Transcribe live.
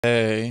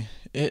Hey,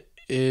 it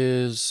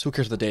is, who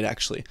cares the date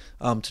actually?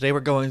 Today we're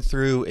going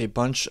through a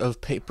bunch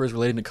of papers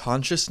relating to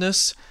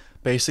consciousness.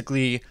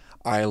 Basically,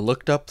 I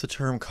looked up the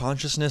term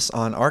consciousness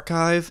on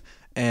Archive,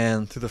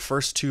 and through the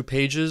first two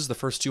pages, the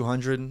first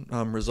 200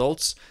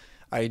 results,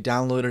 I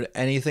downloaded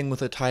anything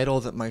with a title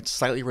that might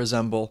slightly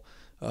resemble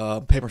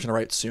a paper I'm trying to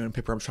write soon, a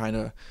paper I'm trying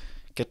to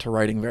get to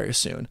writing very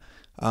soon.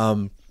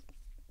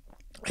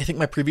 I think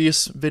my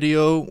previous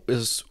video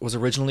was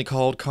originally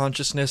called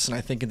Consciousness, and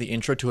I think in the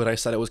intro to it I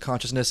said it was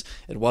consciousness.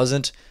 It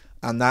wasn't.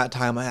 On that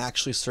time, I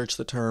actually searched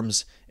the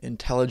terms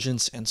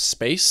intelligence and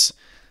space.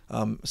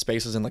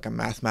 Space is in like a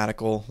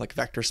mathematical, like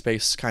vector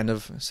space kind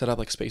of setup,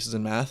 like spaces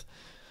in math.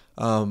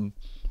 Although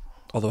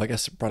I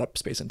guess it brought up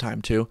space and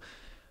time too.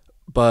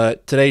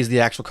 But today's the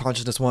actual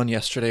consciousness one.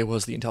 Yesterday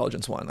was the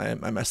intelligence one.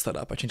 I messed that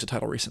up. I changed the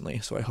title recently,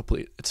 so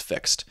hopefully it's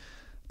fixed.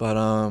 But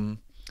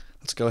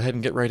let's go ahead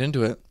and get right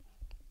into it.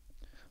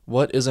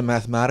 What is a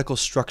mathematical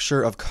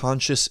structure of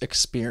conscious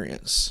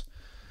experience?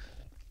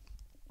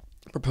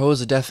 Propose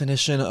a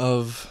definition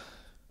of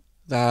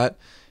that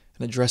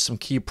and address some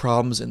key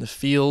problems in the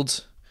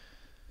field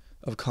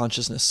of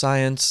consciousness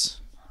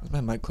science. Is my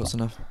mic close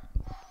enough?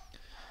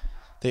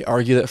 They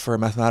argue that for a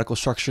mathematical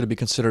structure to be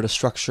considered a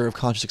structure of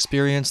conscious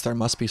experience, there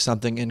must be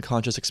something in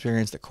conscious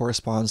experience that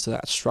corresponds to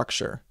that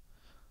structure.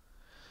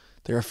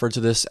 They refer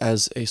to this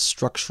as a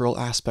structural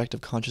aspect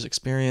of conscious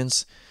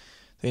experience.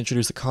 They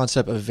introduce the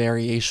concept of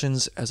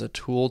variations as a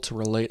tool to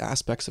relate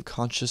aspects of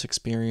conscious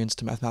experience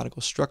to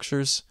mathematical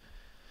structures.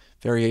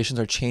 Variations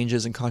are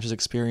changes in conscious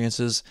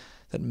experiences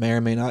that may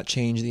or may not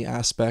change the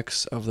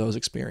aspects of those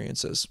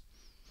experiences.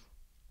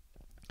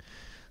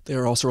 They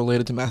are also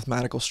related to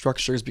mathematical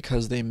structures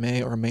because they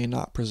may or may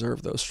not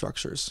preserve those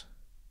structures.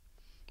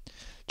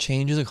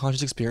 Changes in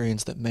conscious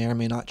experience that may or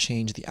may not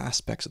change the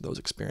aspects of those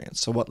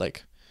experiences. So what,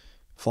 like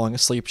falling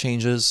asleep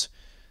changes,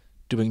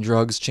 doing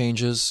drugs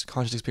changes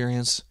conscious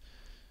experience?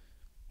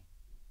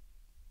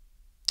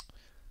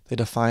 They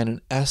define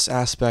an S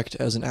aspect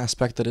as an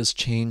aspect that is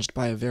changed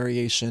by a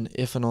variation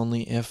if and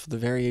only if the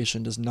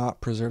variation does not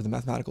preserve the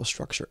mathematical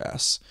structure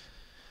S.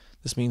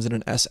 This means that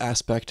an S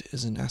aspect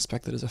is an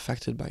aspect that is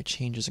affected by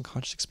changes in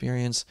conscious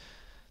experience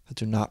that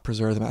do not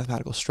preserve the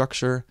mathematical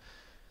structure.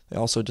 They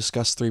also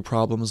discuss three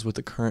problems with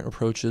the current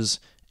approaches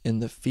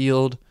in the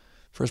field.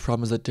 First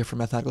problem is that different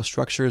mathematical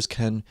structures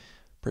can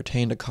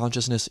pertain to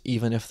consciousness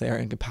even if they are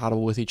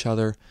incompatible with each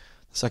other.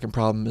 The second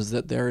problem is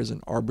that there is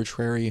an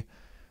arbitrary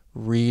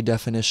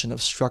redefinition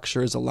of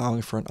structures,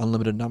 allowing for an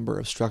unlimited number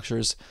of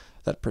structures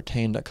that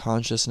pertain to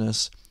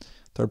consciousness.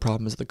 Third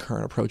problem is that the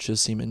current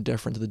approaches seem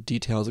indifferent to the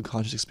details of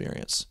conscious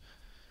experience.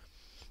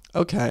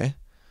 Okay.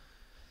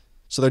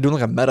 So they're doing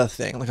like a meta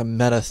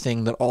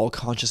thing that all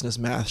consciousness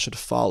math should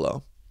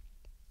follow.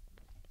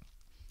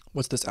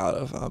 What's this out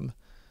of?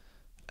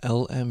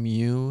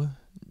 LMU?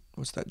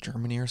 What's that,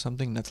 Germany or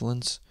something?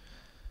 Netherlands?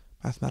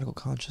 Mathematical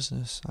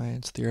consciousness,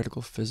 science,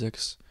 theoretical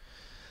physics.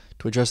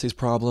 To address these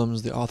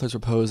problems, the authors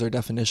propose their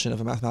definition of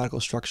a mathematical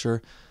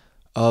structure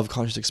of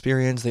conscious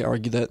experience. They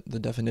argue that the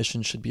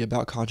definition should be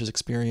about conscious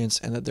experience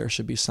and that there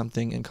should be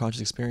something in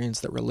conscious experience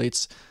that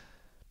relates.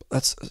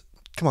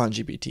 Come on,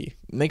 GPT.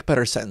 Make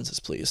better sentences,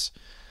 please.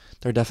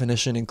 Their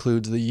definition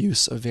includes the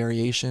use of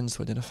variations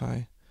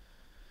to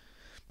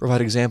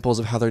provide examples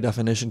of how their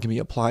definition can be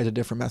applied to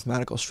different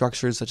mathematical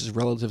structures such as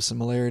relative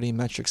similarity,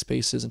 metric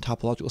spaces, and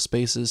topological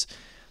spaces.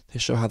 They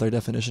show how their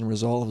definition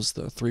resolves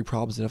the three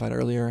problems identified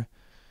earlier.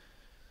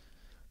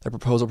 Their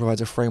proposal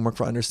provides a framework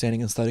for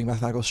understanding and studying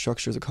mathematical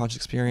structures of conscious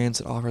experience.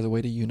 It offers a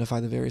way to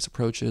unify the various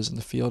approaches in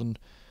the field and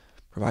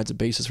provides a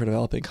basis for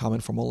developing common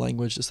formal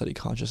language to study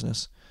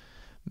consciousness.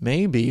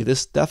 Maybe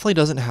this definitely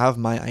doesn't have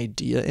my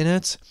idea in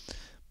it,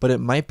 but it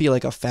might be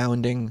like a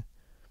founding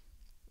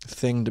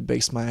thing to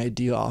base my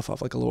idea off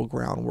of, like a little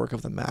groundwork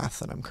of the math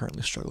that I'm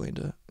currently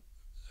struggling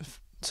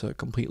to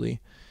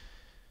completely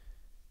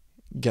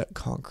get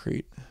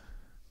concrete.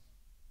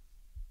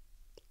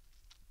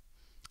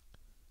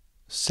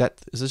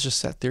 Is this just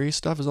set theory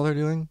stuff is all they're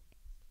doing?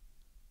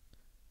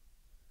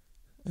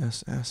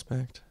 S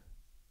aspect.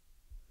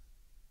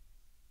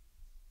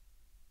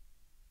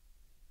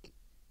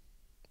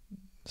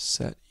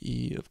 Set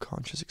E of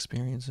conscious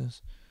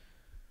experiences.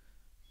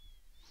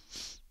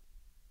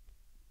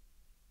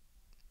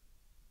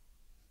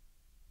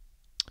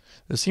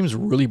 This seems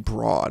really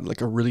broad,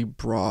 like a really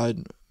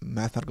broad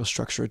mathematical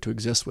structure to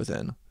exist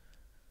within.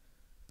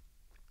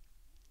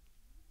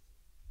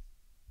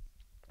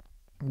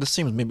 This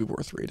seems maybe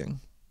worth reading.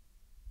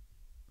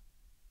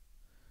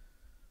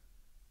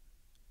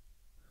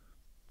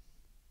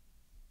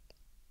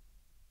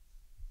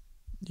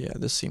 Yeah,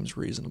 this seems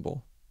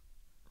reasonable.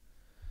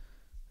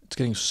 It's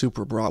getting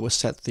super broad with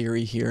set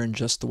theory here and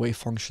just the way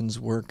functions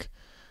work.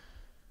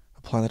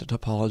 Applying that to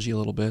topology a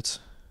little bit.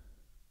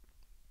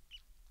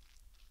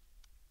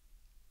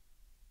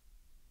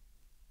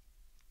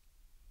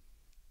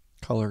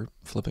 Color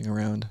flipping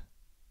around.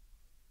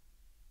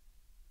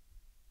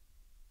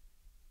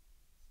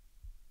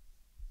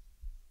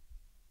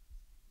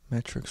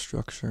 Metric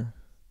structure.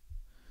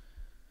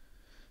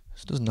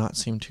 This does not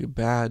seem too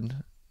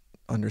bad.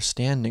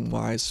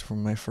 understanding-wise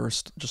from my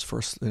first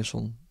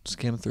initial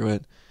skim through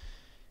it,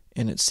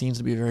 and it seems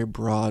to be a very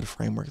broad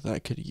framework that I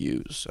could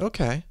use.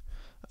 Okay.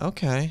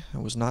 I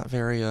was not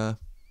very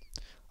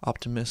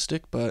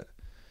optimistic, but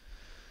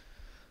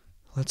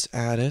let's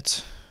add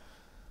it.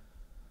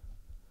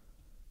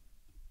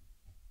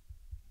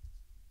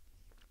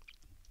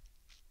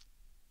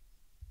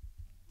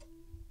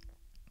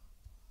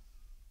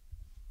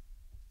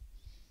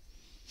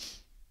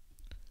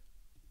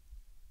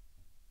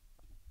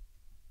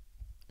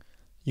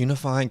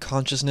 Unifying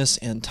consciousness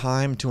and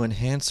time to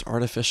enhance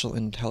artificial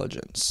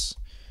intelligence.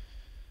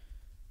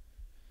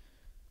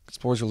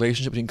 Explores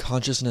relationship between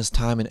consciousness,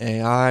 time, and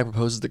AI.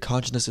 Proposes that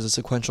consciousness is a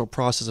sequential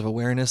process of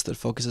awareness that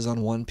focuses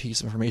on one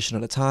piece of information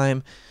at a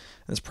time.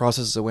 And this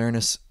process of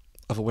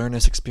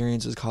awareness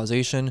experiences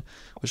causation,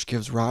 which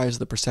gives rise to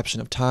the perception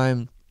of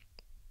time.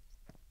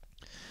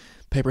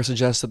 Paper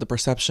suggests that the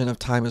perception of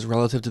time is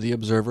relative to the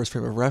observer's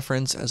frame of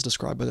reference, as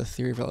described by the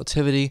theory of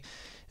relativity.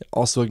 It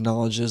also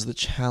acknowledges the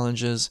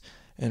challenges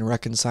in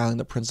reconciling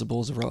the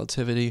principles of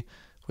relativity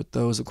with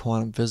those of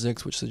quantum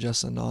physics, which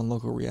suggests a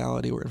non-local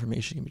reality where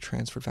information can be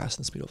transferred faster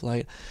than the speed of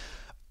light.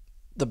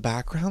 The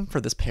background for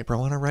this paper I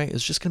want to write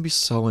is just going to be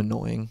so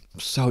annoying,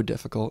 so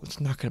difficult. It's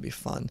not going to be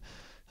fun.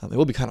 It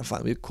will be kind of fun.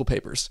 It'll be cool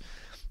papers.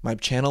 My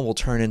channel will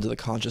turn into the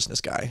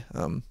consciousness guy,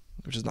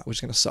 which is going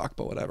to suck,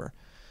 but whatever.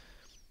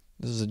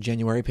 This is a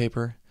January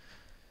paper.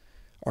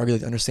 Argue that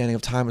the understanding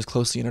of time is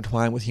closely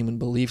intertwined with human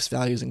beliefs,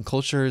 values, and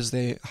cultures.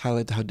 They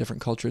highlight how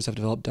different cultures have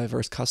developed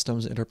diverse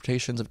customs and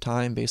interpretations of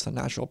time based on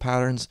natural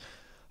patterns,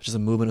 such as the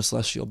movement of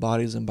celestial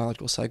bodies and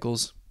biological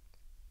cycles.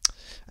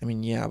 I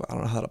mean, yeah, but I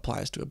don't know how that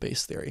applies to a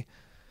base theory.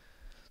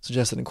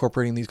 Suggests that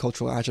incorporating these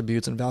cultural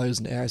attributes and values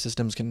into AI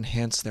systems can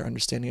enhance their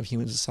understanding of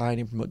human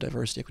society and promote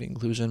diversity, equity, and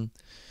inclusion.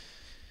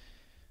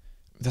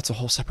 That's a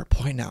whole separate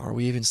point now. Are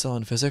we even still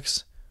in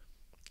physics?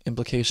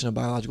 Implication of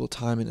biological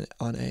time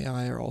on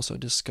AI are also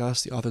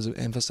discussed. The authors have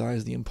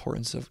emphasized the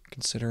importance of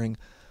considering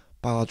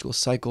biological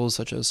cycles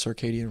such as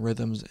circadian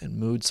rhythms and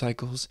mood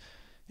cycles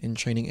in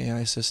training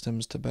AI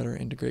systems to better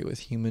integrate with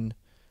human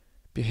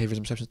behaviors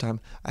and perception of time.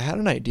 I had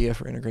an idea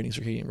for integrating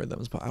circadian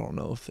rhythms, but I don't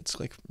know if it's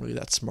like really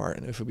that smart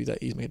and if it would be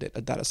that easy to make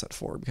a data set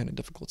for. It would be kind of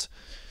difficult.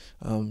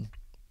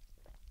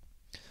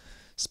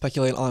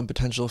 Speculate on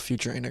potential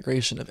future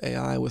integration of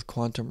AI with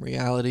quantum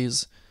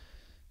realities,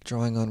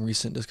 drawing on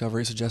recent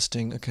discoveries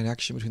suggesting a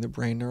connection between the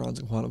brain neurons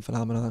and quantum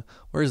phenomena.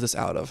 Where is this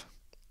out of?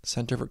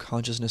 Center for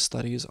Consciousness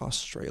Studies,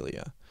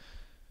 Australia.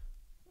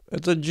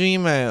 It's a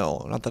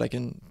Gmail. Not that I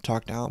can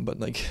talk down, but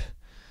like,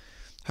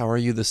 how are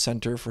you the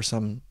center for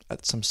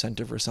at some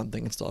center for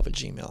something and still have a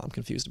Gmail? I'm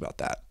confused about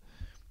that.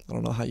 I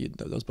don't know how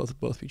those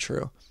both be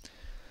true.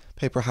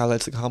 Paper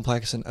highlights the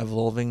complex and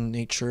evolving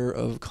nature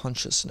of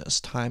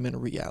consciousness, time,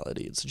 and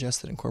reality. It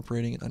suggests that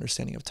incorporating an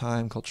understanding of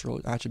time, cultural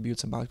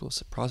attributes, and biological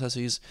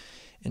processes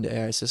into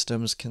AI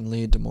systems can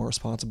lead to more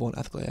responsible and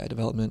ethical AI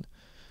development.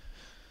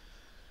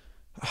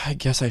 I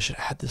guess I should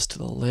add this to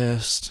the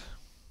list.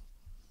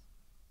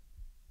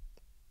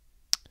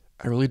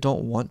 I really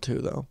don't want to,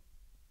 though.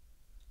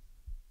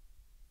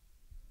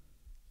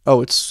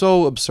 Oh, it's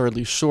so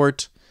absurdly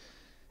short,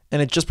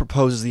 and it just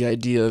proposes the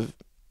idea of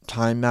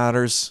time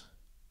matters.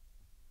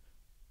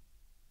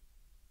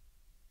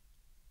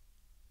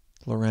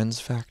 Lorenz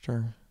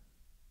factor.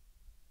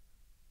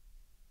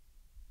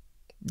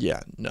 Yeah,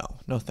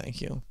 no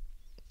thank you.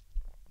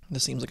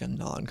 This seems like a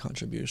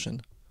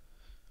non-contribution.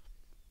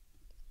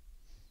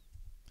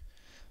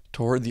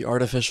 Toward the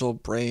artificial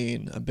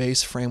brain, a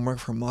base framework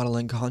for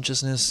modeling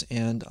consciousness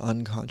and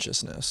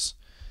unconsciousness.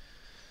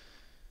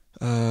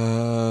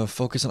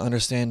 Focus on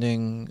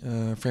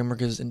understanding.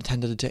 Framework is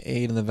intended to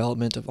aid in the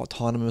development of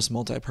autonomous,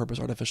 multi-purpose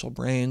artificial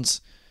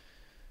brains.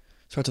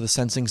 Starts with a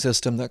sensing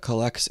system that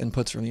collects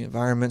inputs from the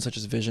environment, such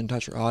as vision,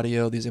 touch, or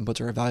audio. These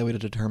inputs are evaluated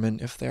to determine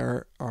if they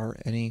are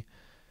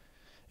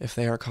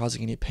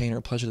causing any pain or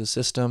pleasure to the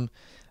system.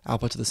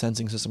 Outputs of the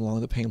sensing system along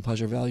with the pain and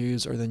pleasure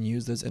values are then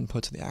used as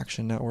inputs in the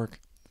action network.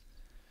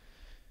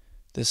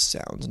 This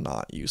sounds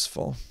not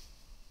useful.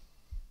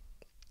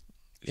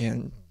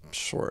 And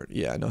short.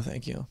 Yeah, no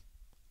thank you.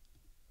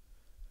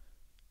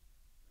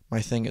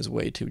 My thing is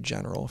way too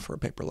general for a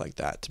paper like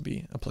that to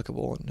be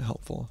applicable and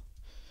helpful.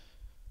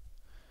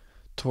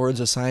 Towards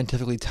a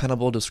scientifically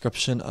tenable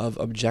description of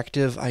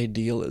objective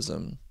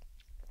idealism.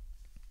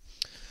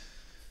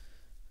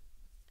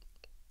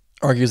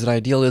 Argues that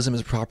idealism,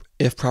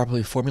 if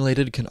properly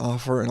formulated, can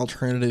offer an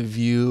alternative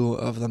view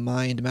of the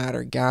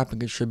mind-matter gap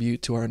and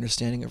contribute to our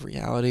understanding of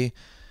reality.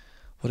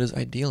 What is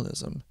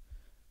idealism?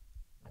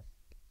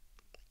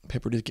 The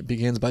paper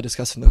begins by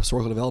discussing the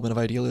historical development of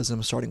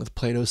idealism, starting with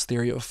Plato's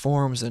theory of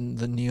forms and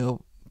the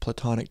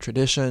Neoplatonic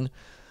tradition.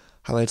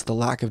 Highlights the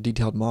lack of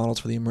detailed models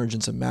for the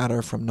emergence of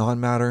matter from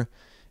non-matter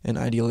and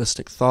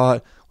idealistic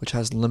thought, which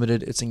has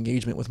limited its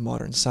engagement with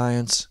modern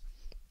science.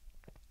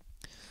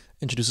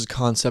 Introduces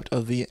concept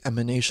of the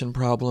emanation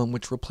problem,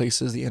 which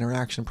replaces the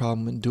interaction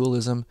problem in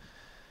dualism.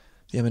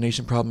 The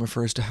emanation problem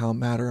refers to how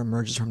matter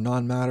emerges from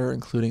non-matter,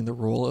 including the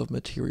role of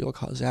material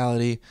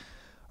causality.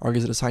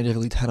 argues that a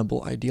scientifically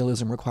tenable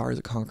idealism requires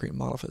a concrete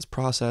model for this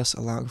process,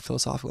 allowing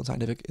philosophical and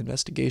scientific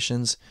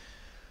investigations.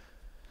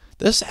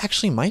 This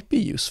actually might be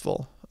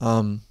useful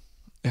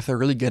if they're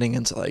really getting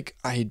into like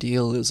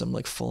idealism,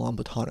 like full-on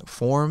Platonic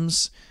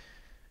forms.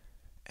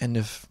 And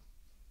if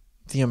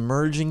the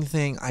emerging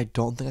thing, I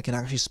don't think I can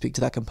actually speak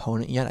to that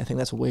component yet. I think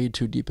that's way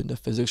too deep into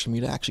physics for me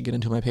to actually get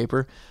into my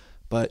paper,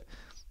 but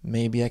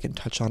maybe I can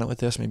touch on it with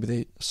this. Maybe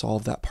they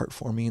solve that part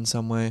for me in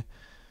some way.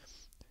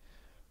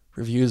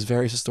 Reviews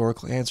various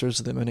historical answers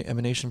to the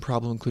emanation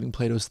problem, including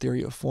Plato's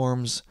theory of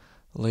forms,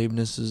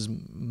 Leibniz's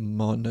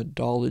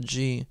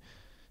monadology,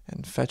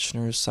 and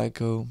Fechner's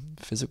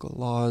psychophysical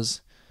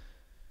laws.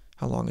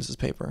 How long is this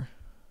paper?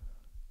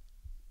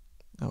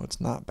 Oh, it's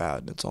not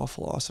bad. It's all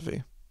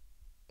philosophy.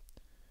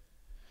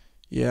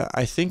 Yeah,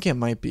 I think it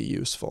might be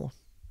useful.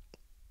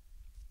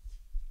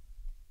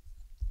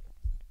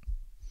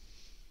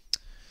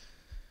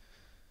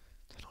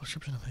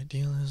 Description of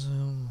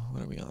idealism.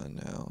 What are we on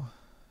now?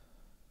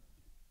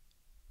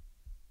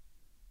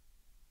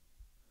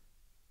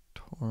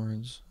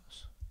 Towards.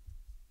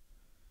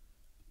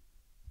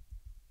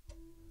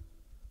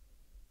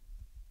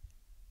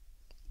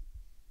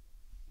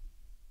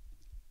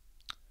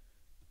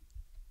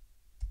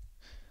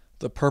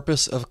 The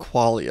purpose of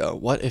qualia.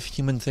 What if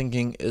human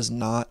thinking is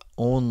not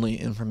only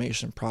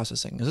information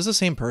processing? Is this the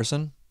same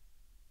person?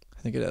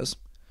 I think it is.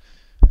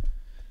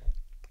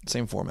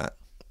 Same format.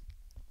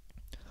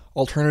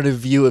 Alternative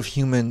view of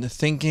human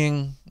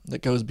thinking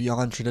that goes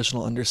beyond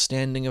traditional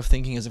understanding of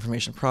thinking as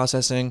information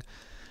processing.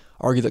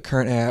 Argue that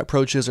current AI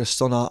approaches are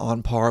still not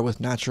on par with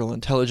natural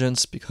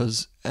intelligence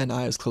because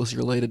NI is closely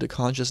related to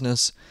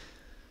consciousness,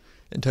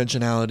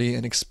 intentionality,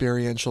 and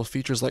experiential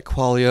features like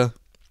qualia,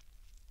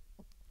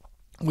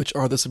 which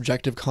are the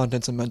subjective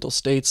contents of mental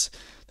states.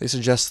 They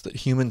suggest that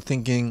human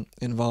thinking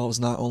involves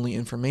not only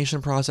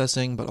information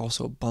processing, but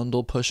also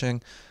bundle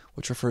pushing,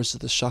 which refers to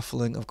the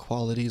shuffling of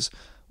qualities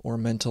or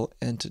mental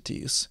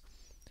entities.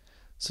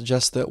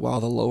 Suggests that while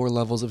the lower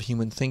levels of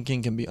human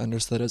thinking can be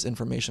understood as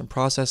information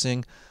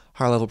processing,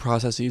 higher-level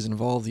processes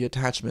involve the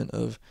attachment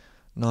of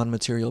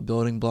non-material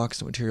building blocks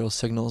to material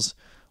signals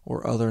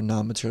or other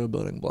non-material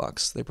building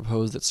blocks. They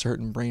propose that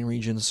certain brain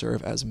regions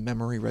serve as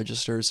memory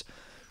registers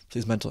for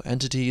these mental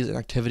entities, and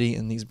activity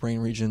in these brain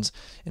regions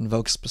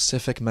invokes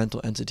specific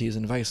mental entities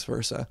and vice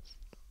versa.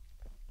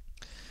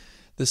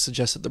 This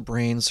suggests that the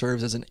brain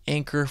serves as an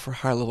anchor for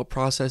high-level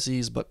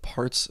processes, but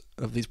parts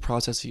of these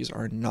processes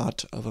are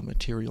not of a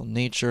material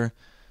nature.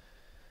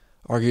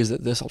 Argues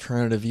that this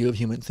alternative view of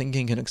human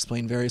thinking can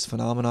explain various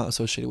phenomena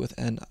associated with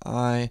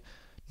NI,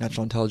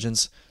 natural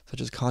intelligence, such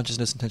as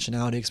consciousness,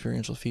 intentionality,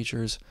 experiential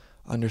features,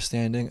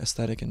 understanding,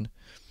 aesthetic, and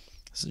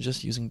this is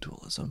just using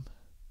dualism.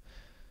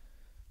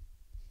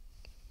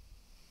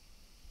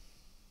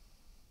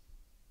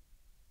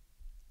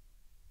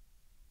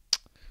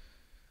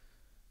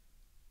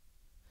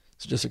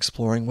 So just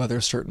exploring whether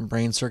certain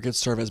brain circuits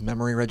serve as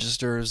memory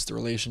registers, the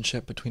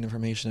relationship between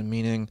information and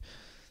meaning,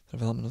 the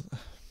development of...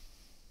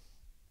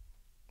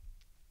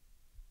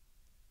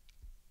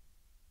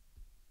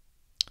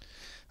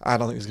 I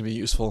don't think it's going to be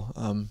useful.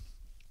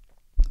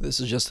 This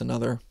is just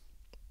another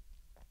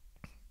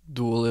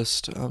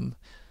dualist.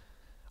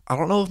 I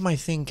don't know if my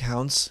thing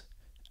counts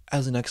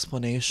as an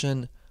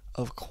explanation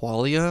of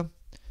qualia.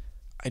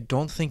 I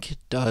don't think it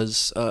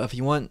does. If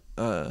you want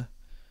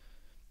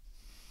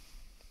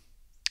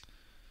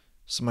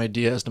some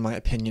idea as to my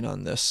opinion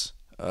on this,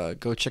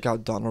 go check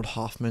out Donald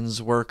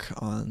Hoffman's work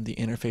on the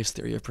interface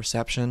theory of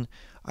perception.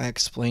 I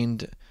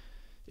explained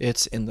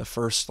it in the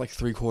first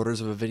 3/4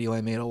 of a video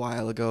I made a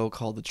while ago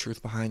called The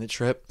Truth Behind the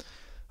Trip.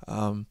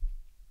 I'm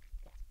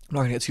not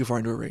going to get too far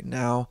into it right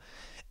now.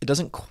 It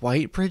doesn't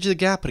quite bridge the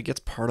gap, but it gets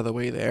part of the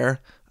way there,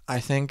 I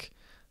think,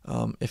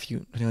 if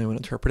you really want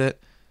to interpret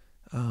it.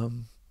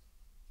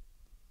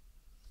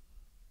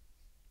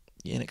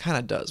 Yeah, and it kind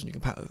of does when you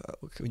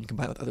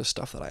combine it with other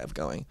stuff that I have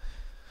going.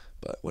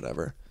 But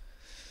whatever.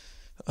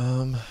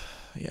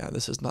 Yeah,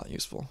 this is not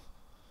useful.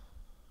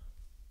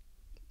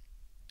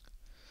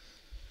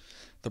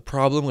 The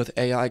problem with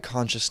AI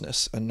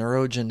consciousness, a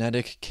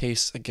neurogenetic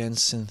case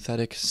against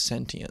synthetic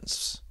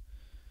sentience.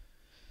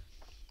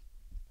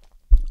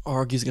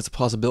 Argues against the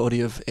possibility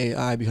of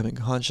AI becoming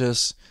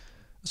conscious.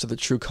 So the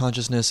true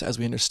consciousness, as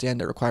we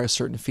understand it, requires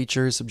certain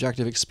features,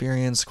 subjective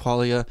experience,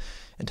 qualia,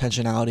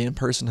 intentionality, and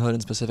personhood,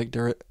 and specific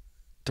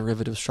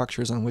derivative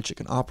structures on which it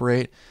can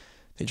operate.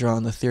 They draw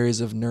on the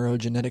theories of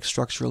neurogenetic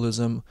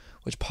structuralism,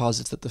 which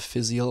posits that the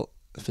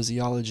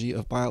physiology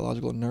of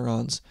biological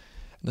neurons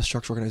and the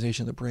structural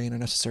organization of the brain are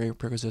necessary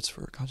prerequisites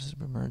for consciousness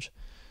to emerge.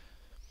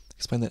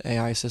 Explain that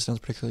AI systems,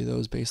 particularly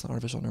those based on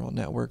artificial neural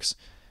networks,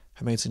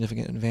 have made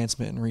significant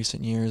advancement in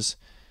recent years.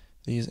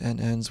 These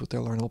NNs with their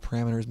learnable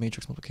parameters,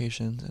 matrix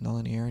multiplication, and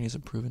nonlinearities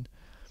have proven.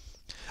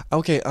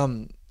 Okay,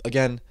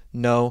 again,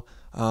 no.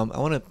 I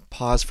want to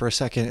pause for a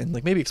second and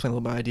maybe explain a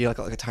little bit my idea,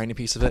 like a tiny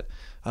piece of it.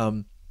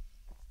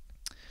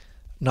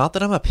 Not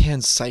that I'm a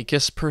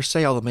panpsychist per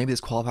se, although maybe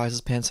this qualifies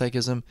as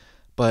panpsychism,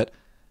 but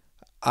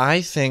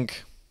I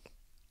think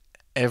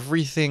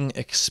everything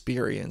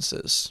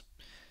experiences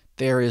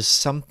there is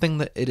something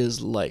that it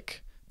is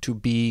like to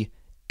be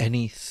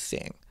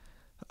anything.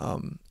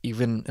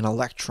 Even an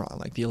electron,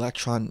 like the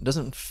electron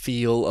doesn't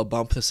feel a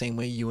bump the same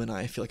way you and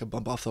I feel like a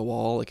bump off the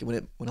wall. Like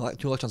when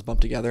two electrons bump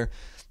together,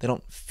 they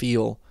don't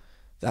feel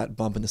that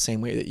bump in the same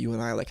way that you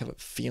and I like have a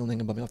feeling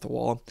of bumping off the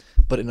wall.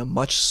 But in a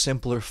much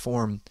simpler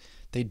form,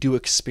 they do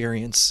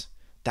experience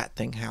that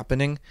thing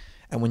happening.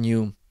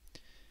 And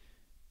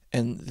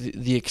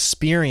the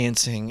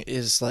experiencing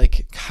is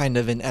like kind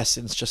of in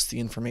essence just the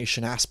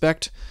information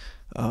aspect.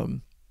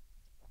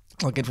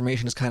 Like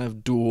information is kind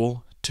of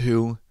dual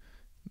to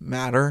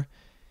matter,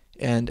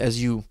 and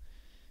as you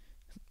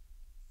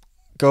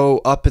go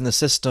up in the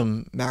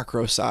system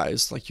macro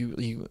size, like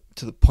you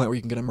to the point where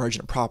you can get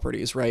emergent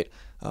properties, right?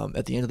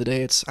 At the end of the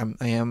day,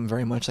 I am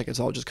very much like it's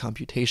all just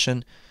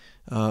computation,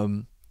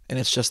 and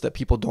it's just that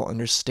people don't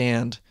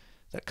understand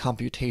that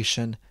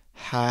computation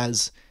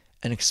has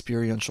an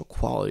experiential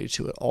quality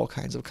to it. All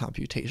kinds of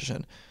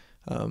computation.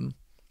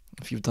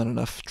 If you've done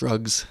enough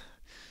drugs,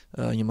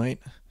 you might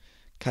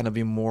kind of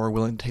be more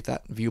willing to take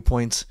that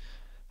viewpoint.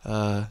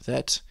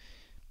 That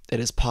it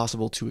is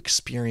possible to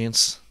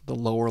experience the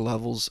lower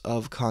levels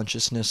of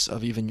consciousness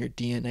of even your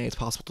DNA. It's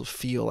possible to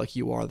feel like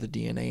you are the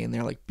DNA and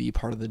they're like be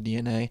part of the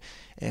DNA,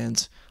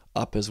 and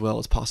up as well,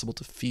 it's possible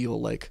to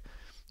feel like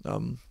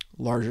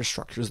larger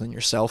structures than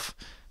yourself.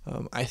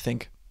 I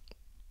think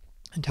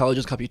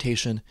intelligence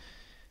computation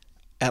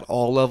at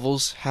all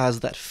levels has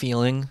that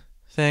feeling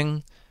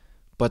thing,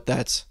 but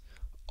that's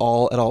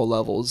all at all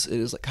levels. It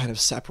is like kind of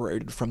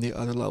separated from the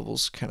other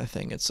levels kind of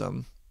thing. It's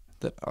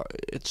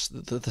it's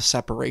the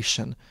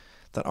separation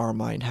that our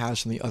mind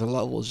has from the other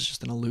levels is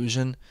just an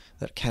illusion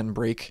that can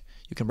break.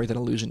 You can break that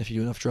illusion if you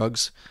do enough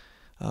drugs,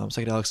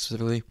 psychedelics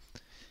specifically.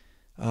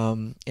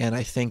 And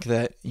I think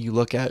that you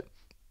look at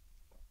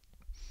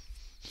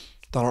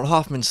Donald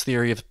Hoffman's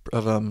theory of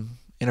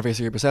interface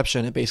theory of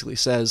perception. It basically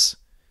says,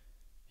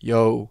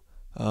 it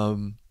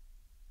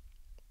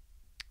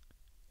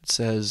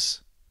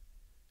says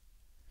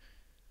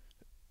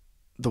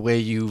the way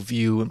you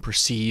view and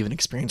perceive and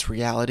experience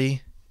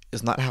reality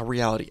is not how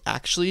reality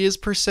actually is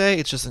per se.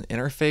 It's just an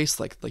interface,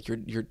 like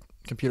your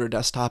computer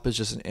desktop is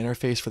just an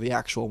interface for the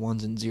actual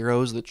ones and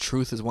zeros. The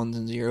truth is ones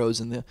and zeros,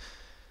 and the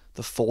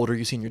folder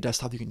you see in your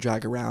desktop you can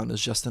drag around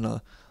is just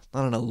not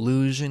an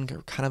illusion,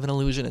 or kind of an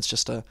illusion. It's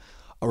just a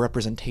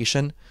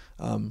representation.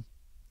 In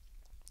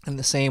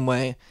the same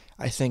way,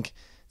 I think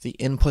the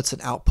inputs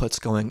and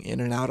outputs going in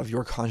and out of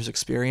your conscious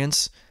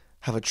experience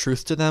have a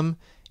truth to them,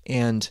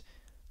 and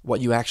what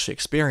you actually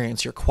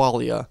experience, your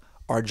qualia,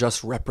 are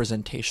just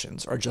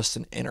representations, are just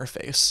an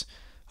interface.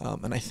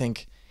 And I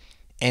think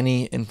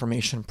any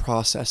information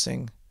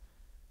processing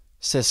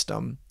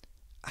system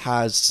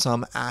has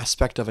some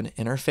aspect of an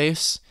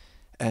interface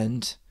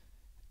and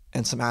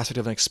some aspect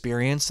of an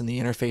experience, and the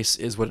interface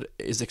is what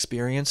is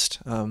experienced.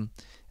 And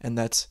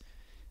that's,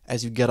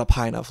 as you get up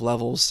high enough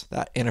levels,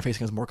 that interface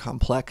becomes more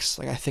complex.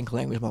 Like I think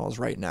language models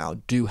right now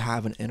do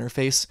have an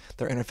interface.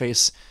 Their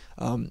interface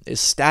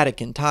is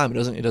static in time.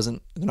 They're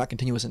not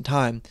continuous in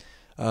time.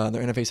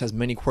 Their interface has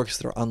many quirks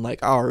that are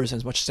unlike ours and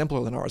is much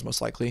simpler than ours, most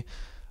likely.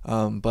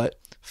 But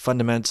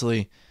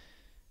fundamentally,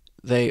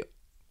 the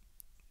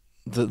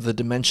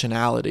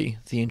dimensionality,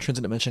 the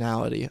intrinsic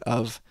dimensionality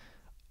of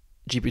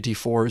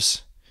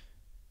GPT-4's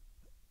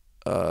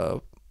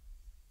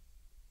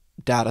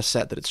data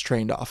set that it's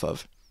trained off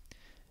of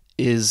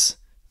is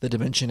the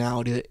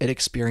dimensionality that it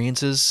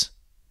experiences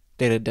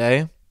day to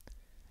day.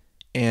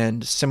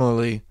 And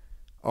similarly,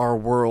 our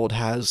world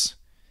has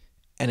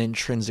an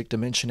intrinsic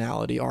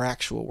dimensionality, our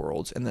actual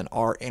worlds, and then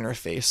our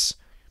interface,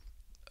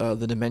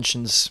 the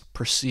dimensions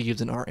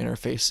perceived in our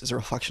interface is a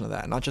reflection of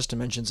that. Not just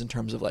dimensions in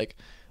terms of like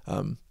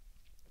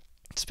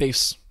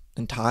space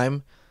and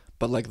time,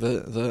 but like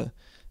the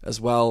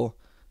as well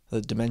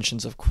the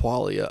dimensions of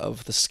qualia,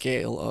 of the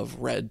scale of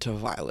red to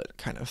violet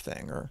kind of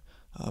thing, or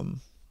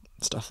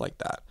stuff like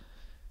that.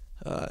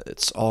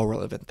 It's all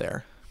relevant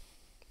there.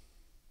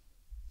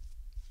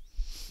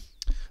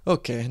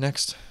 Okay,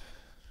 next.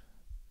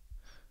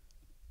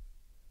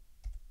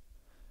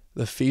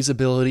 The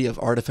feasibility of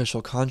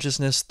artificial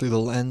consciousness through the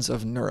lens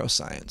of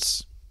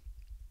neuroscience.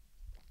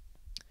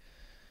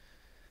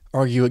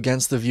 Argue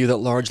against the view that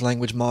large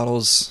language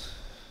models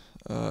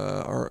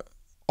are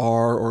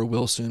or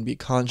will soon be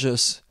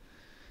conscious.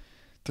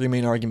 Three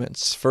main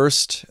arguments.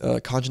 First,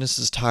 consciousness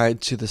is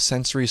tied to the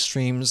sensory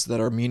streams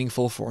that are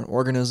meaningful for an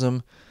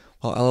organism.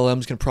 While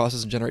LLMs can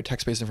process and generate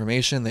text-based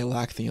information, they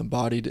lack the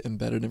embodied,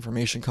 embedded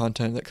information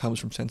content that comes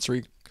from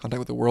sensory contact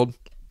with the world.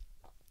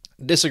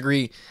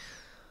 Disagree.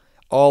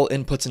 All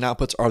inputs and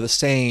outputs are the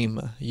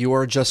same. You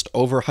are just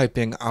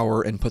overhyping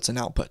our inputs and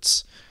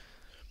outputs.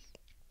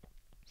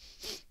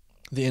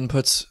 The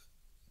inputs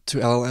to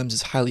LLMs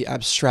is highly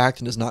abstract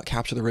and does not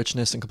capture the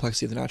richness and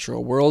complexity of the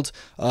natural world.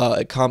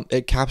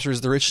 It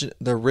captures the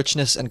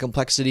richness and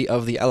complexity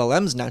of the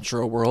LLM's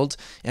natural world,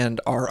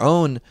 and our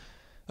own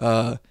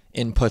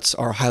inputs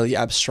are highly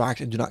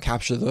abstract and do not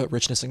capture the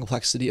richness and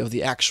complexity of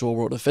the actual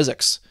world of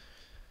physics.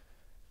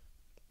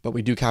 But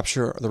we do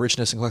capture the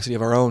richness and complexity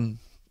of our own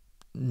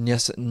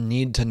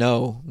need to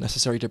know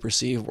necessary to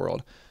perceive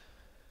world.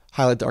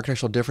 Highlight the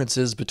architectural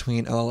differences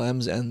between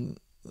LLMs and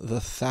the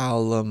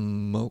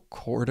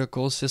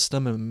thalamocortical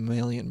system in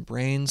mammalian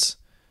brains,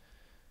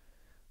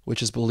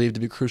 which is believed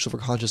to be crucial for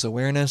conscious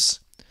awareness.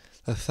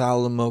 The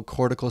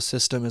thalamocortical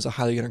system is a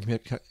highly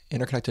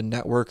interconnected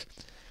network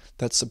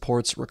that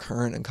supports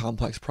recurrent and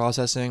complex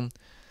processing.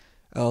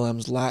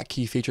 LLMs lack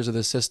key features of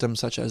this system,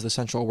 such as the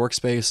central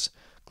workspace,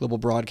 global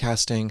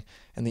broadcasting,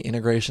 and the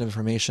integration of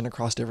information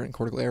across different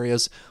cortical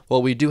areas.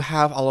 Well, we do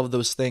have all of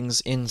those things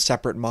in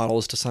separate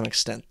models to some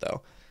extent,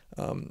 though.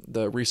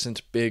 The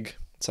recent big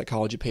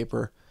psychology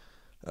paper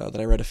that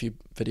I read a few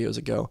videos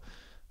ago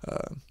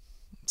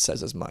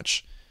says as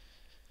much.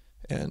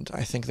 And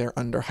I think they're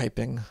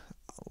underhyping.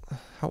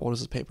 How old is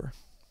this paper?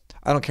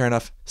 I don't care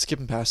enough.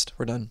 Skipping past.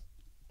 We're done.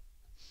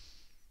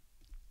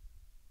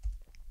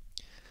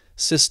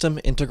 System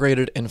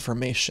integrated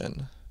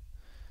information.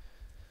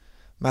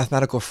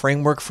 Mathematical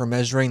framework for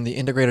measuring the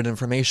integrated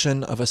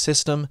information of a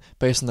system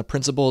based on the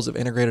principles of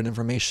integrated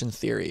information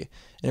theory.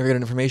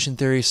 Integrated information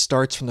theory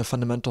starts from the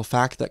fundamental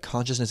fact that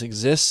consciousness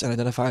exists and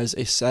identifies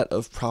a set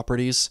of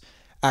properties,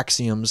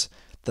 axioms,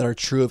 that are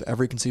true of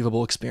every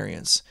conceivable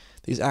experience.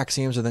 These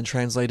axioms are then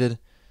translated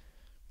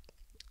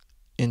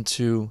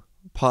into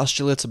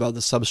postulates about the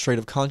substrate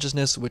of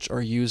consciousness, which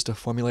are used to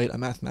formulate a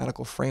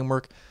mathematical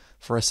framework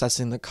for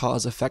assessing the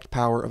cause-effect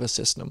power of a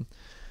system.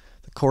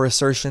 The core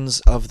assertions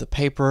of the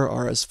paper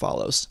are as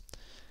follows.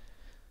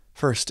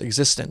 First,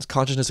 existence.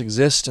 Consciousness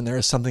exists and there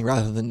is something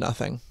rather than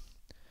nothing.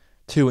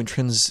 2,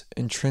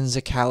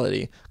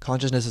 intrinsicality.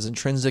 Consciousness is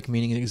intrinsic,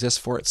 meaning it exists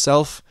for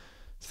itself.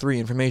 3,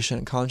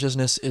 information.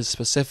 Consciousness is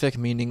specific,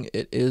 meaning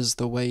it is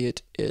the way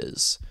it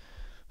is.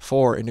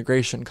 4,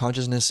 integration.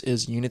 Consciousness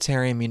is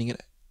unitary, meaning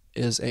it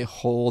is a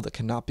whole that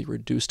cannot be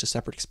reduced to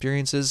separate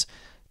experiences.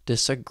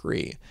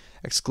 Disagree.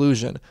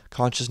 Exclusion.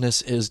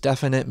 Consciousness is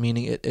definite,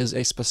 meaning it is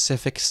a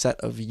specific set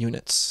of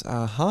units.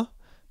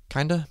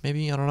 Kinda,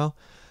 maybe, I don't know.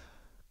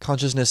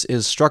 Consciousness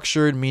is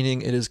structured,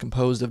 meaning it is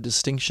composed of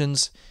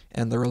distinctions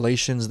and the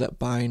relations that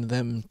bind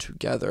them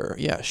together.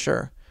 Yeah,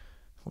 sure.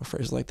 A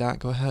phrase like that,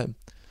 go ahead.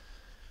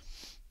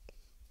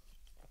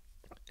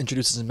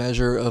 Introduces a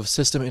measure of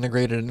system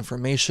integrated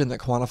information that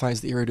quantifies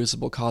the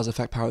irreducible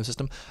cause-effect power of the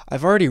system. I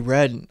already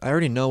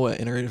know what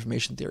integrated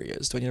information theory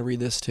is. Do I need to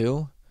read this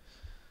too?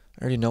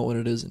 I already know what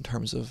it is in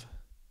terms of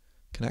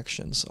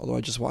connections, although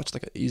I just watched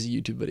like an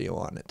easy YouTube video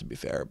on it, to be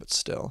fair, but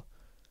still.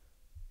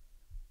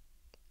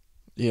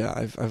 Yeah,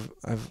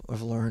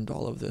 I've learned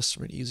all of this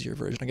from an easier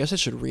version. I guess I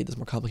should read this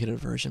more complicated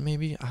version,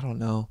 maybe? I don't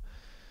know.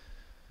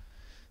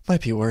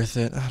 Might be worth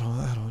it. I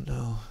don't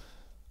know.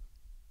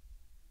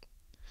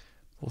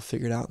 We'll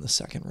figure it out in the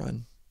second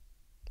run.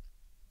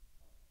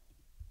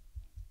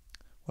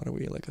 What are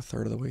we, like a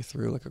third of the way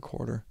through, like a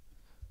quarter?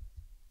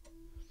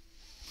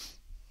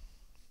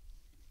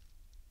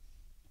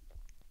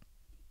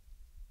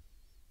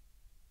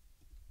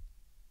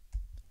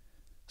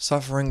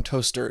 Suffering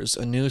Toasters,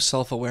 a new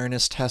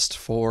self-awareness test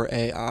for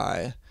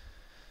AI.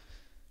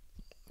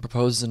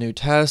 Proposes a new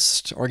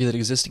test, argue that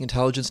existing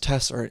intelligence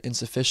tests are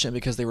insufficient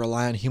because they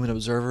rely on human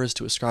observers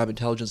to ascribe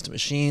intelligence to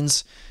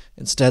machines.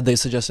 Instead, they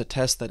suggest a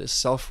test that is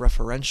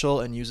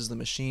self-referential and uses the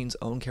machine's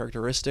own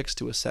characteristics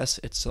to assess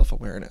its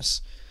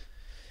self-awareness.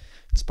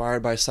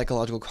 Inspired by a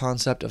psychological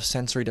concept of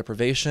sensory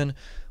deprivation,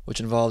 which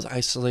involves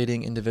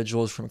isolating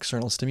individuals from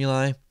external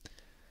stimuli.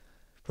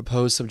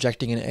 Propose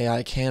subjecting an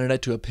AI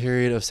candidate to a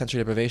period of sensory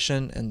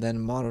deprivation and then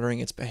monitoring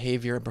its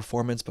behavior and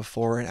performance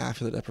before and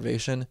after the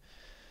deprivation.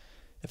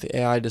 If the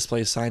AI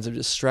displays signs of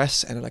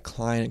distress and a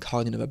decline in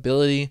cognitive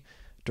ability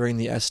during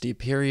the SD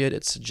period,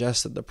 it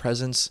suggests that the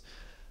presence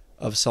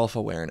of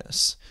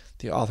self-awareness.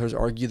 The authors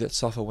argue that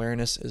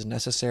self-awareness is a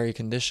necessary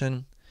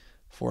condition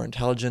for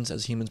intelligence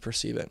as humans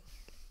perceive it.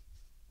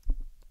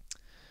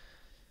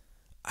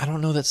 I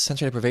don't know that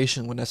sensory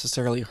deprivation would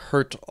necessarily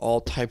hurt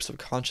all types of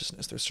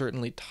consciousness. There's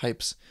certainly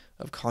types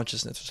of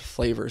consciousness, there's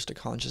flavors to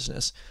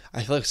consciousness.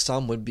 I feel like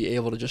some would be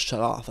able to just shut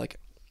off. Like,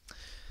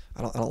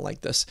 I don't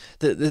like this.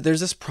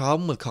 There's this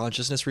problem with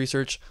consciousness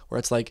research where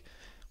it's like,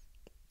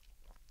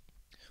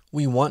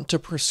 we want to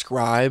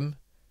prescribe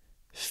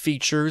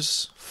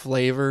features,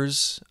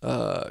 flavors,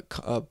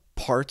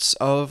 parts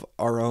of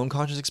our own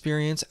conscious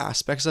experience,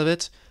 aspects of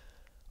it,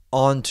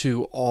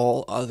 onto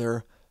all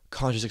other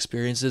conscious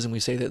experiences, and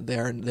we say that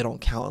they don't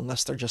count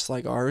unless they're just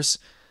like ours,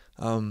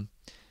 but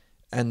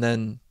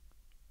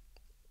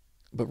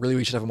really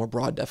we should have a more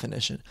broad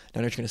definition.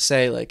 Now you're going to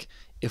say, like,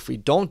 if we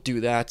don't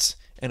do that,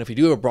 and if we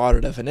do a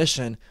broader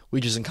definition,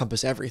 we just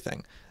encompass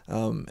everything,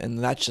 and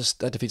that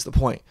defeats the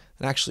point.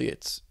 And actually,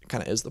 it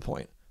kind of is the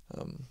point. I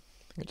think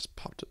I just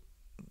popped it.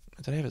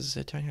 Did I have a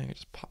zit down here? I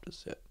just popped a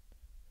zit.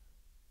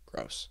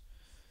 Gross.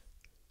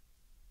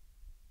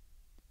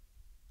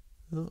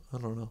 I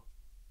don't know.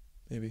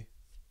 Maybe.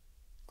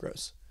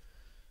 Gross.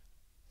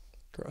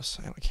 I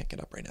can't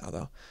get up right now,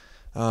 though.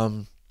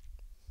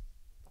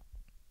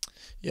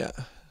 Yeah.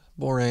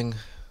 Boring.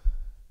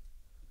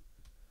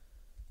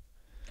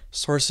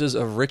 Sources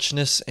of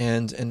richness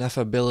and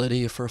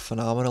ineffability for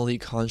phenomenally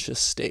conscious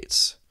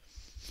states.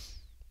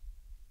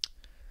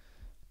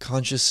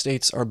 Conscious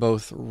states are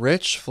both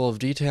rich, full of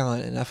detail,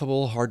 and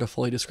ineffable, hard to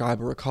fully describe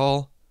or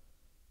recall.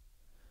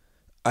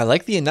 I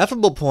like the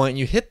ineffable point.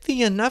 You hit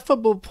the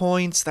ineffable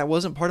points. That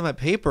wasn't part of my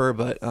paper,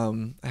 but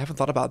I haven't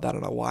thought about that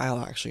in a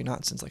while, actually,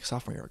 not since like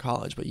sophomore year of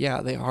college. But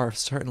yeah, they are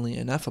certainly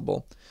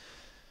ineffable.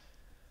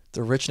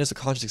 The richness of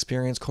conscious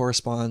experience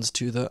corresponds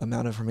to the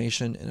amount of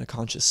information in a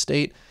conscious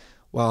state,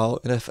 while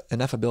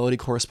ineffability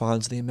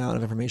corresponds to the amount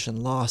of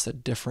information lost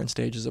at different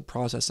stages of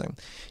processing.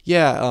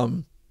 Yeah,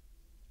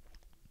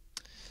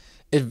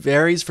 it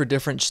varies for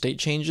different state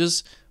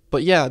changes,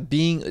 but yeah,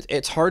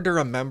 it's hard to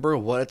remember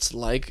what it's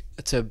like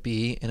to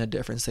be in a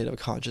different state of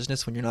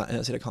consciousness when you're not in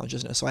a state of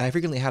consciousness. So I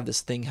frequently have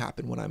this thing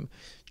happen when I'm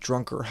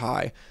drunk or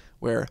high,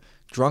 where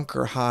drunk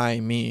or high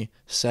me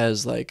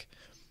says like,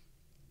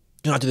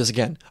 "Do not do this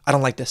again. I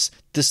don't like this.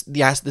 This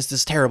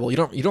is terrible. You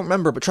don't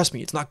remember, but trust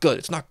me, it's not good.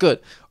 It's not good."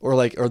 Or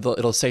like,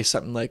 it'll say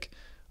something like,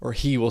 or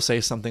he will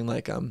say something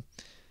like,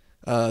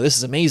 "This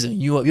is amazing.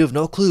 You have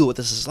no clue what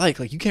this is like.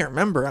 Like you can't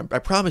remember. I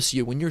promise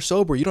you, when you're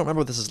sober, you don't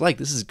remember what this is like.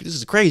 This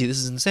is crazy. This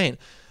is insane."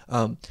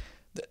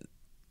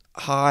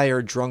 High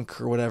or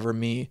drunk or whatever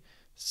me,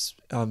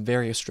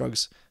 various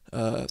drugs,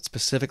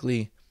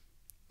 specifically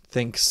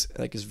thinks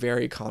like is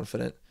very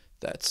confident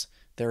that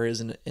there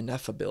is an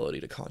ineffability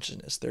to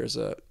consciousness. There's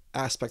a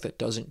aspect that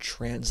doesn't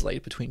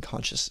translate between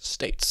conscious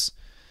states.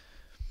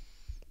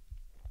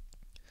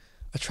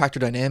 Attractor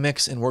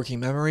dynamics in working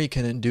memory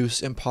can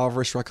induce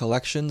impoverished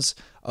recollections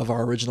of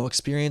our original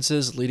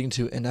experiences, leading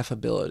to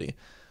ineffability.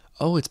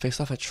 Oh, it's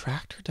based off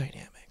attractor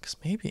dynamics,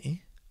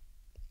 maybe.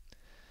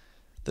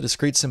 The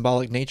discrete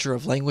symbolic nature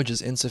of language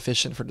is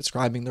insufficient for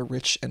describing the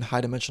rich and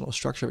high-dimensional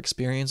structure of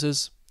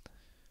experiences.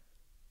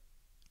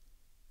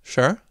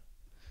 Sure.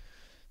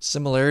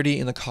 Similarity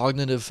in the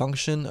cognitive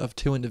function of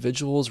two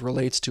individuals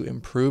relates to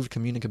improved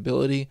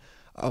communicability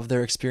of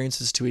their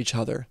experiences to each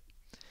other.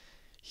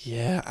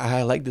 Yeah,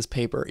 I like this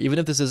paper. Even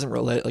if this isn't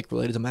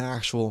related to my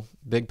actual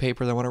big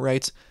paper that I want to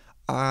write,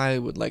 I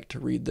would like to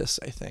read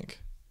this, I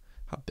think.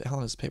 How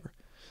long is this paper?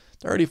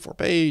 34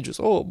 pages.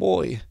 Oh,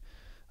 boy.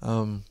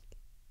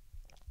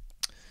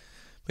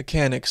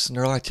 Mechanics.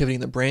 Neural activity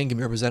in the brain can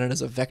be represented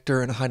as a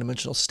vector in a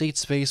high-dimensional state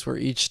space where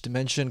each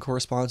dimension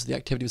corresponds to the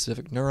activity of a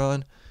specific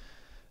neuron.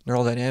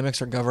 Neural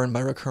dynamics are governed by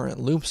recurrent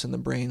loops in the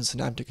brain's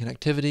synaptic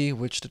connectivity,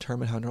 which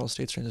determine how neural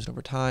states transition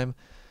over time.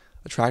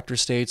 Attractor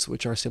states,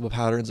 which are stable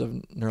patterns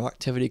of neural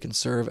activity, can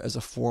serve as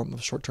a form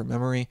of short-term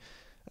memory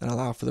and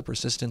allow for the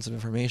persistence of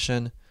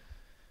information.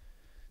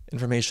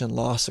 Information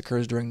loss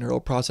occurs during neural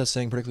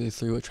processing, particularly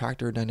through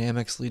attractor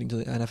dynamics, leading to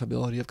the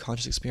ineffability of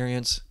conscious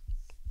experience.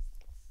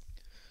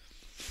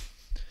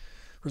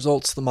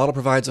 Results. The model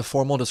provides a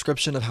formal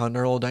description of how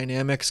neural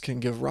dynamics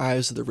can give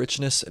rise to the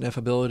richness and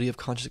ineffability of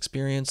conscious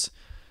experience.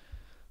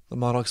 The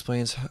model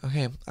explains,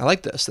 okay, I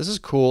like this. This is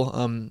cool.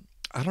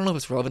 I don't know if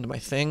it's relevant to my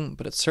thing,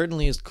 but it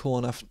certainly is cool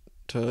enough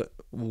to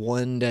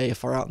one day,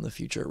 far out in the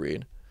future,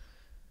 read.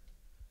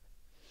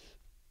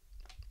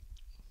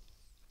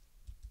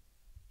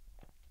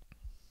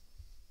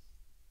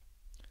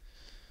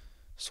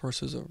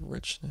 Sources of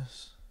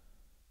richness.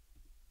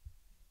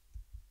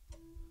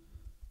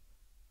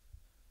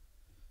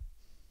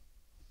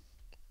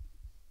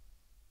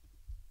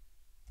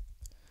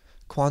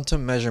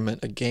 Quantum measurement,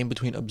 a game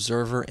between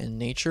observer and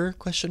nature, ?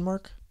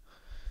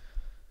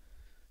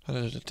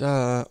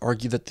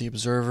 Argue that the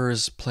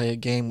observers play a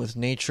game with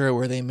nature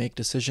where they make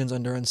decisions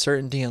under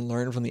uncertainty and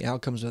learn from the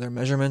outcomes of their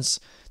measurements.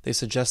 They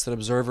suggest that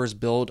observers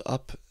build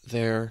up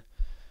their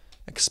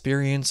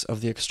experience of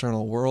the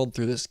external world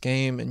through this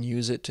game and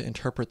use it to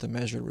interpret the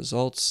measured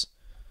results.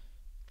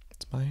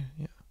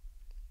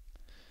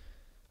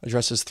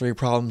 Addresses 3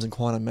 problems in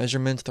quantum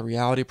measurement: the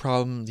reality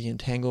problem, the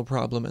entangle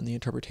problem, and the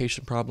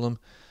interpretation problem.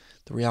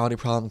 The reality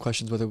problem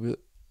questions whether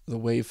the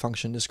wave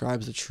function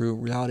describes the true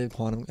reality of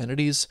quantum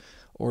entities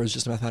or is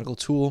just a mathematical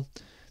tool.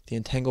 The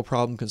entangle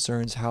problem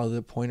concerns how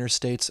the pointer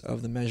states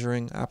of the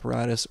measuring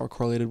apparatus are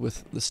correlated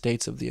with the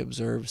states of the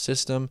observed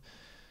system.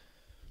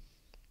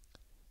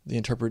 The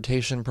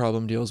interpretation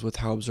problem deals with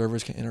how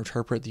observers can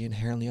interpret the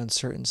inherently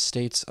uncertain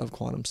states of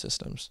quantum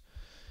systems.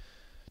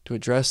 To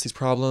address these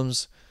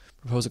problems,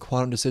 propose a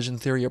quantum decision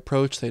theory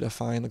approach. They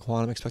define the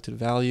quantum expected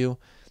value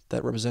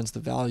that represents the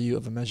value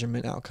of a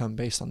measurement outcome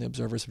based on the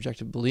observer's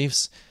subjective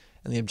beliefs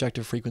and the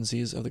objective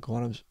frequencies of the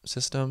quantum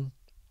system.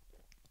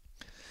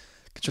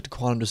 Construct a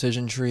quantum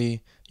decision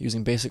tree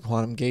using basic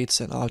quantum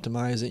gates and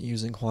optimize it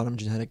using quantum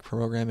genetic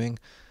programming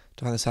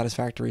to find a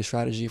satisfactory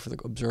strategy for the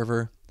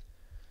observer.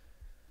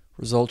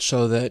 Results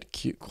show that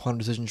quantum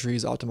decision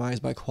trees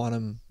optimized by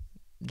quantum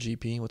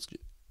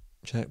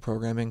genetic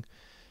programming,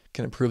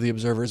 can improve the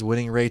observer's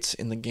winning rates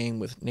in the game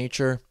with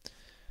nature.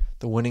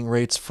 The winning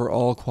rates for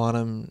all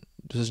quantum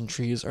decision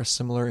trees are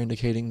similar,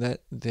 indicating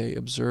that the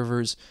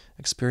observer's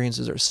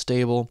experiences are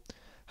stable.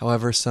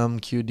 However,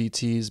 some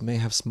QDTs may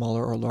have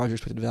smaller or larger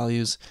expected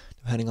values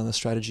depending on the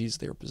strategies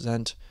they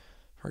represent.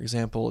 For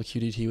example, a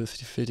QDT with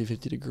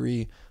 50-50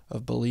 degree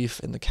of belief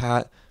in the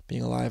cat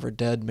being alive or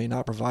dead may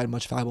not provide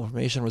much valuable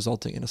information,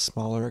 resulting in a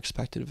smaller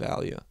expected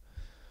value.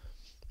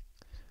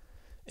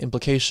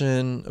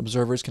 Implication: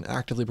 observers can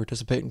actively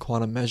participate in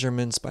quantum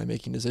measurements by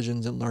making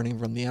decisions and learning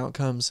from the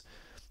outcomes.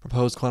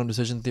 Proposed quantum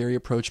decision theory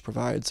approach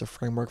provides a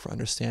framework for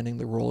understanding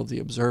the role of the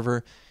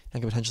observer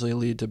and can potentially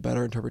lead to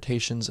better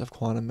interpretations of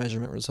quantum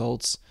measurement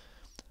results.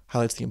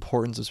 Highlights the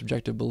importance of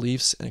subjective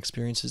beliefs and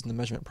experiences in the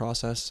measurement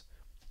process.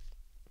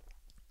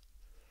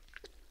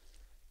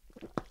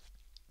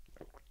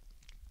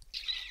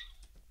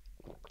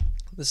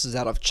 This is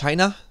out of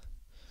China.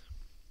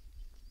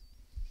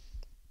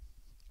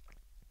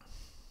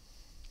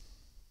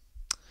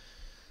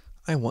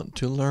 I want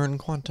to learn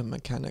quantum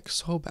mechanics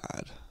so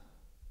bad.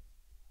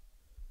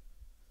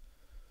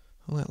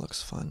 Oh, that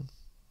looks fun.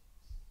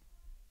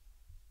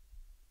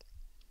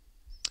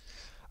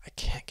 I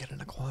can't get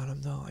into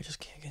quantum, though. I just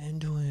can't get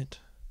into it.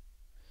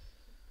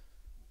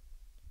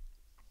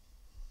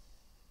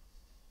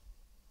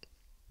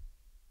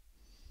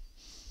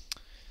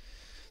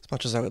 As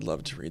much as I would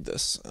love to read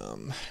this, I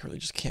really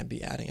just can't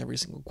be adding every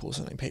single cool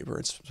sounding paper.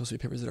 It's supposed to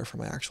be papers that are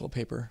from my actual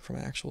paper, from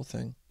my actual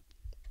thing.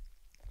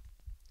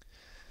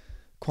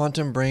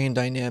 Quantum brain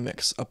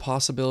dynamics, a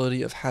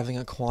possibility of having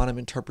a quantum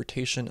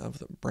interpretation of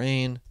the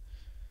brain.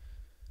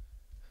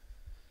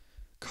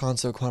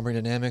 Concept of quantum brain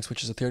dynamics,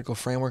 which is a theoretical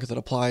framework that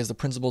applies the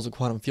principles of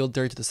quantum field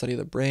theory to the study of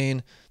the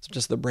brain.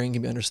 Suggests the brain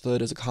can be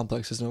understood as a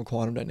complex system of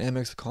quantum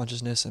dynamics, with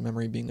consciousness and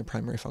memory being the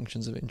primary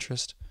functions of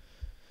interest.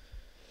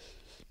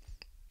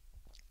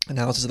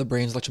 Analysis of the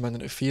brain's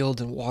electromagnetic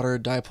field and water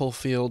dipole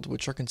field,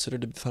 which are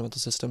considered to be fundamental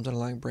systems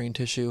underlying brain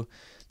tissue.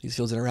 These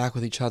fields interact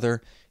with each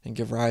other and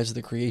give rise to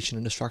the creation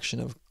and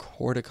destruction of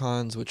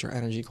corticons, which are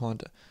energy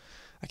quanta.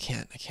 I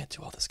can't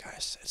do all this,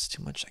 guys. It's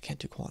too much. I can't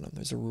do quantum.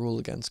 There's a rule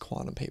against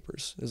quantum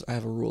papers. I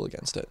have a rule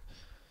against it.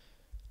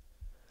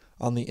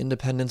 On the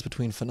independence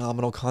between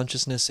phenomenal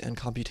consciousness and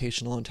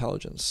computational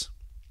intelligence.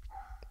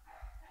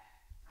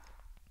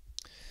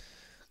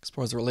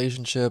 Explores the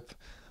relationship.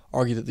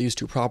 Argue that these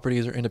two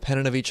properties are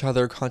independent of each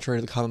other, contrary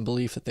to the common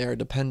belief that they are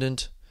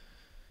dependent.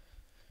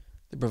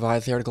 They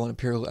provide theoretical and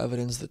empirical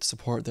evidence that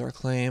support their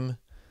claim.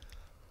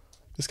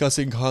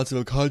 Discussing concept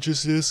of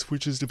consciousness,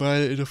 which is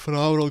divided into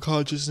phenomenal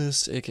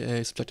consciousness,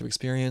 aka subjective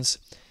experience,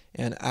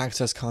 and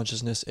access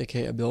consciousness,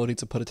 aka ability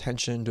to put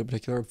attention to a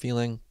particular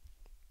feeling.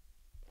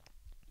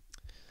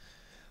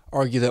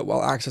 Argue that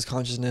while access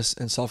consciousness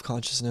and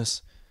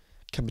self-consciousness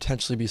can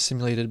potentially be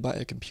simulated by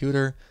a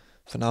computer,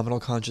 phenomenal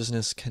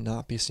consciousness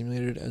cannot be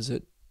simulated as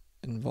it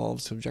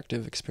involves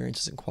subjective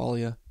experiences and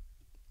qualia.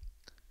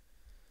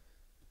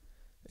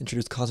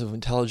 Introduce the concept of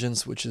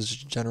intelligence, which is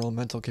general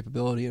mental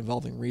capability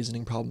involving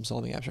reasoning, problem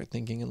solving, abstract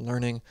thinking, and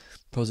learning.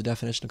 Propose a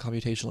definition of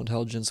computational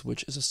intelligence,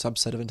 which is a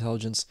subset of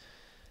intelligence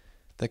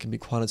that can be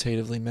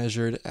quantitatively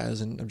measured as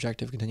an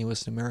objective,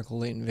 continuous, numerical,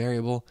 latent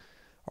variable.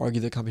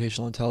 Argue that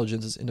computational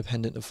intelligence is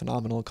independent of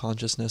phenomenal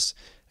consciousness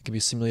and can be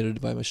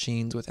simulated by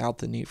machines without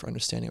the need for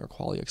understanding or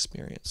qualia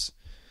experience.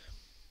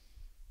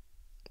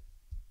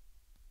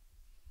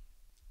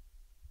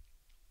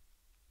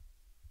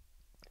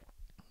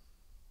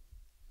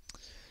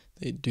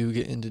 They do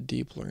get into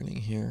deep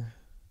learning here.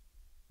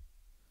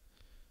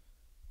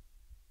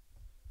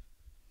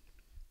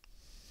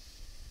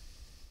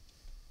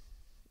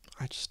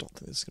 I just don't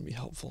think this is going to be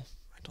helpful.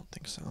 I don't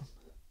think so.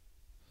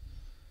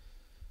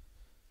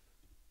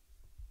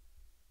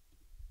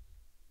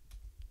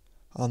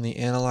 On the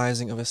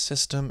analyzing of a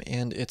system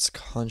and its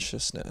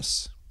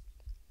consciousness.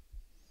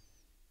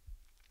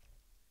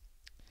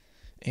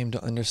 Aim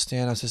to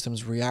understand how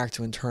systems react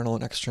to internal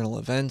and external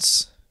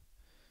events.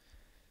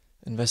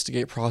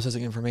 Investigate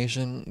processing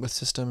information with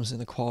systems and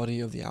the quality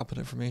of the output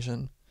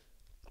information.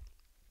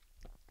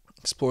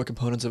 Explore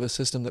components of a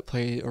system that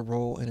play a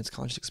role in its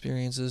conscious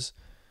experiences.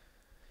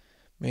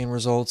 Main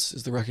results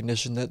is the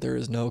recognition that there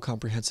is no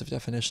comprehensive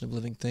definition of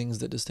living things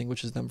that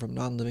distinguishes them from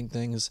non-living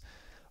things.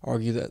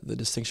 Argue that the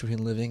distinction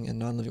between living and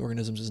non-living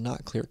organisms is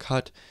not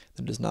clear-cut,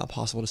 that it is not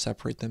possible to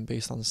separate them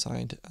based on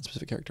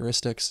specific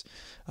characteristics.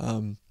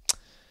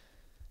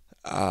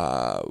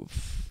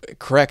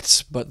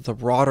 Correct, but the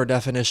broader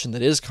definition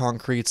that is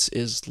concrete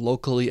is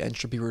locally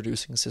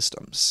entropy-reducing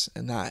systems,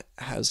 and that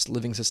has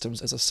living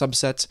systems as a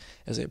subset,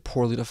 as a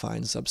poorly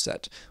defined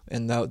subset,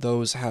 and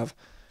those have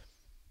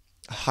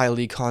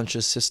highly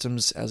conscious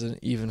systems as an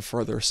even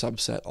further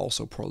subset,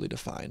 also poorly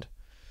defined.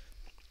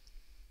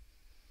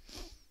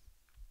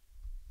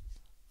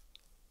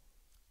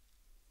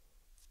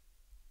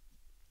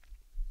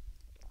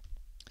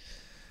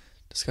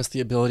 Discuss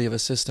the ability of a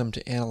system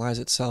to analyze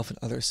itself and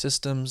other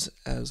systems,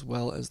 as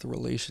well as the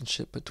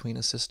relationship between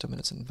a system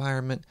and its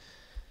environment.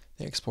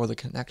 They explore the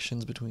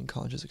connections between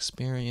conscious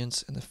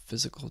experience and the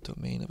physical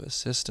domain of a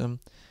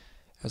system,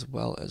 as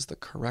well as the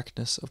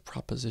correctness of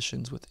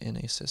propositions within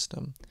a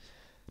system.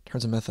 In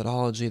terms of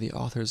methodology, the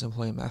authors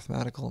employ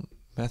mathematical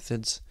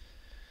methods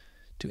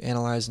to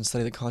analyze and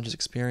study the conscious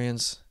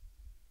experience.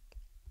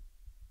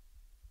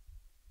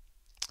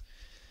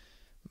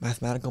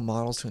 Mathematical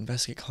models to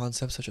investigate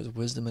concepts such as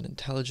wisdom and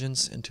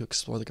intelligence, and to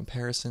explore the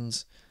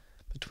comparisons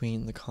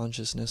between the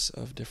consciousness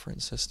of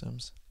different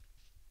systems.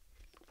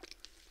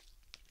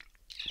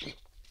 The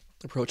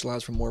approach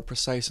allows for more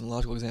precise and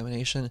logical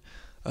examination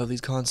of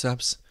these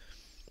concepts.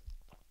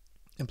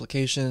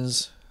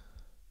 Implications.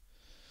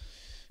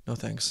 No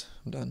thanks.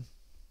 I'm done.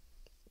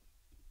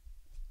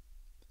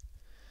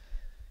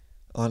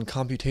 On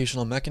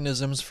computational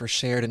mechanisms for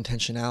shared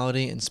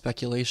intentionality and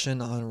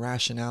speculation on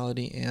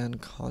rationality and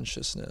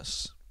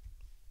consciousness.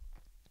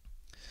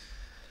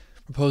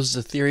 Proposes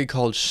a theory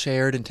called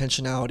shared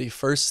intentionality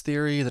first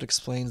theory that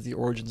explains the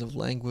origins of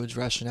language,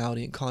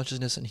 rationality, and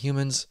consciousness in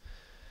humans,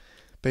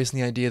 based on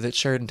the idea that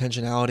shared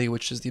intentionality,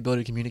 which is the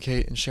ability to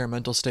communicate and share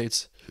mental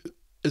states,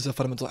 is a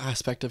fundamental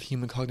aspect of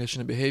human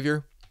cognition and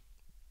behavior.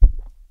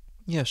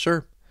 Yeah,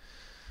 sure.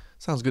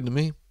 Sounds good to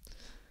me.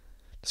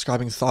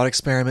 Describing a thought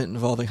experiment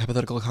involving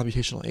hypothetical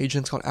computational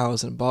agents called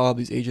Alice and Bob.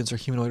 These agents are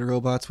humanoid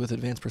robots with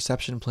advanced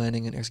perception,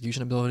 planning, and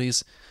execution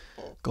abilities.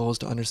 Goal is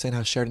to understand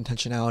how shared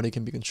intentionality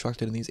can be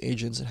constructed in these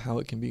agents and how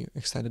it can be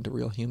extended to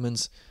real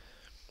humans.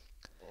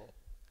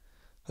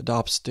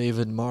 Adopts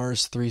David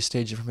Marr's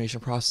three-stage information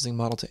processing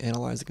model to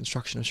analyze the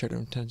construction of shared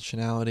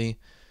intentionality.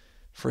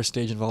 First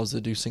stage involves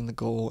deducing the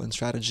goal and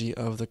strategy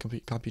of the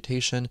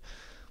computation,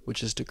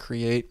 which is to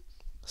create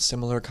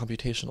similar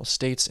computational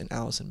states in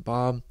Alice and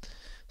Bob.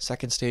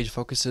 Second stage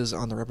focuses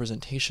on the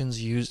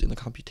representations used in the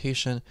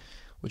computation,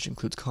 which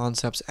includes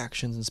concepts,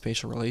 actions, and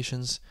spatial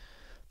relations.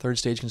 Third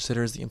stage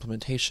considers the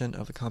implementation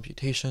of the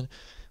computation,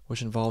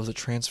 which involves the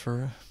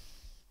transfer.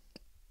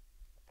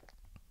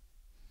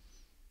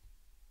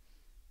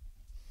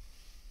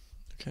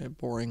 Okay,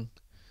 boring.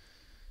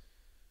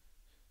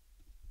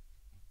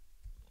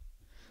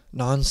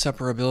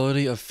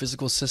 Non-separability of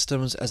physical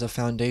systems as a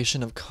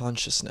foundation of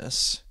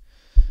consciousness.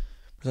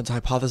 Presents a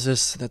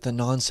hypothesis that the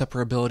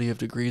non-separability of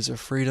degrees of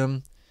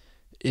freedom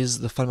is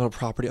the fundamental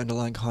property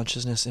underlying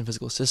consciousness in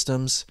physical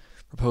systems.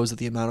 Propose that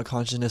the amount of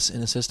consciousness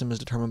in a system is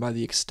determined by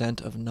the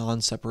extent of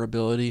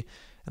non-separability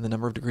and the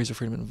number of degrees of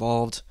freedom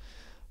involved.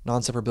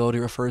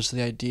 Non-separability refers to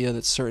the idea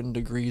that certain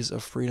degrees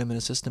of freedom in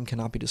a system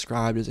cannot be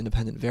described as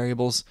independent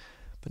variables,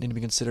 but need to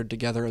be considered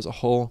together as a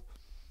whole.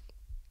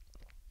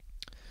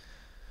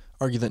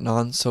 Argue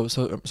that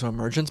so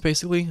emergence,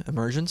 basically.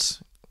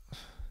 Emergence.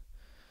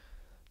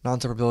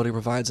 Non-separability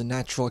provides a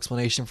natural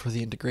explanation for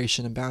the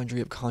integration and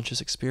boundary of conscious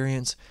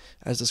experience,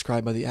 as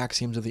described by the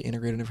axioms of the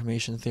integrated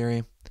information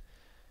theory.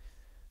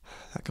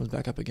 That comes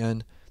back up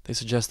again. They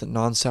suggest that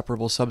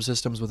non-separable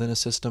subsystems within a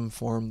system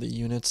form the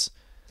units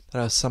that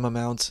have some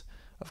amount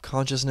of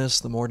consciousness.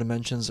 The more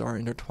dimensions are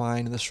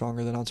intertwined, and the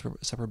stronger the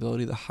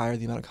non-separability, the higher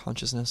the amount of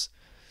consciousness.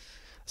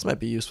 This might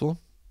be useful.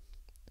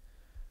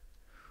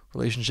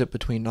 Relationship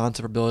between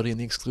non-separability and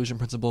the exclusion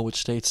principle, which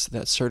states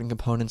that certain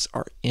components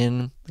are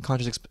in the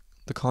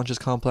conscious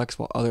complex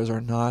while others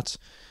are not.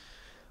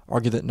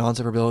 Argue that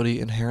non-separability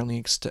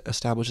inherently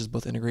establishes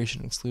both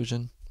integration and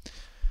exclusion.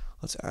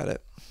 Let's add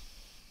it.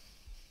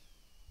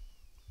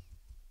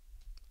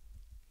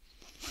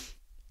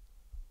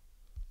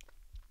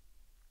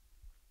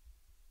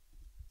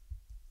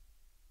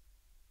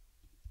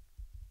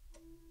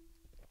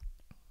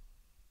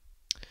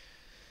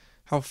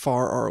 How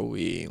far are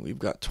we? We've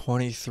got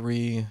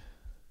 23.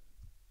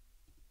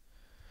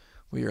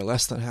 We are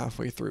less than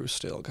halfway through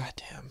still.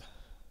 Goddamn.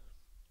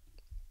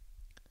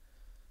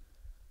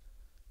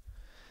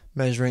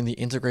 Measuring the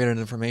integrated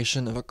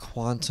information of a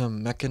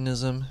quantum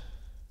mechanism.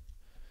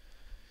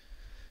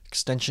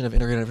 Extension of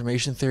integrated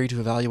information theory to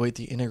evaluate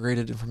the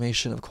integrated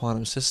information of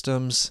quantum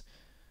systems.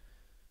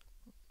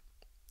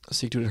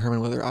 Seek to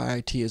determine whether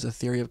IIT as a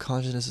theory of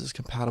consciousness is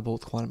compatible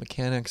with quantum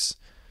mechanics.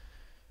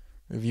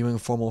 Reviewing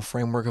formal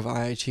framework of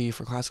IIT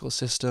for classical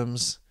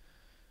systems.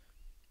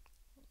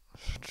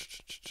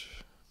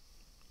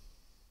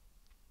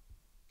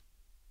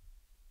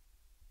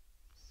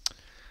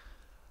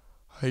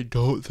 I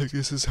don't think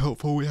this is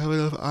helpful. We have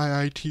enough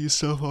IIT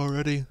stuff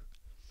already.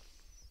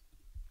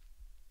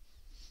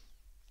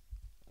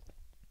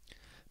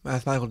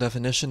 Mathematical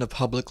definition of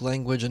public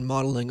language and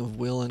modeling of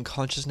will and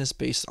consciousness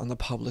based on the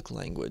public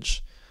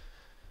language.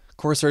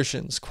 Core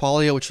assertions.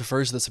 Qualia, which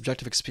refers to the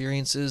subjective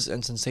experiences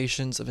and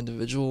sensations of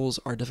individuals,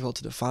 are difficult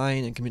to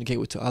define and communicate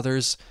with to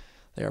others.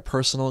 They are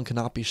personal and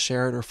cannot be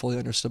shared or fully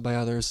understood by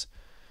others.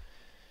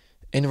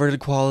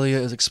 Inverted qualia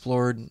is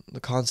explored. The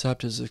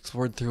concept is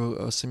explored through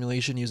a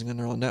simulation using a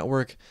neural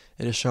network.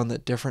 It is shown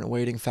that different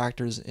weighting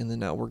factors in the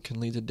network can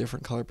lead to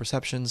different color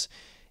perceptions,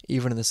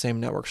 even in the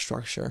same network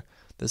structure.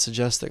 This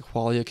suggests that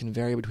qualia can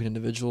vary between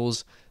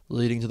individuals,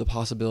 leading to the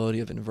possibility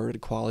of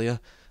inverted qualia.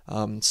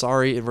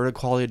 Inverted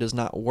qualia does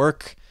not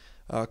work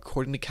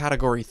according to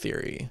category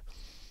theory.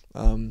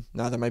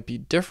 Now, there might be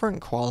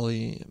different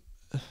qualia.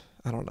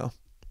 I don't know.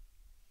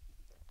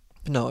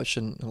 No, it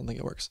shouldn't. I don't think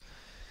it works.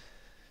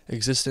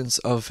 Existence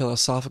of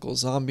philosophical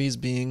zombies,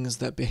 beings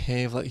that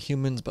behave like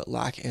humans but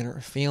lack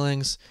inner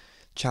feelings,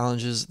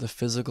 challenges the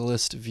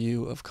physicalist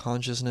view of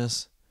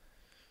consciousness.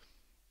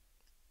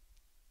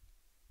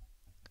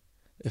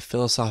 If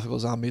philosophical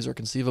zombies are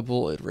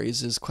conceivable, it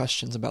raises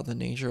questions about the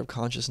nature of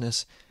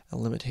consciousness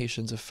and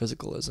limitations of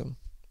physicalism.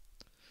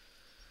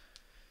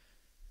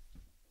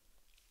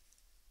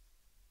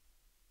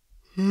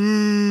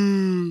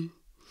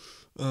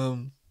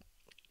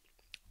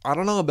 I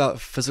don't know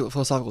about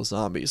philosophical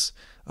zombies.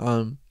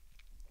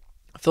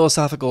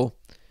 Philosophical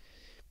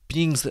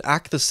beings that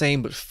act the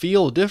same but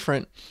feel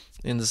different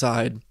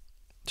inside,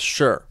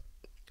 sure.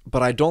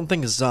 But I don't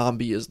think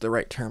zombie is the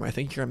right term. I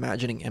think you're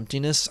imagining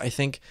emptiness. I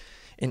think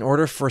in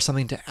order for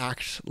something to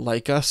act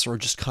like us or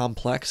just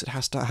complex, it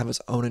has to have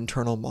its own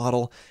internal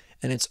model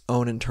and its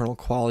own internal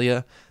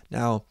qualia.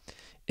 Now,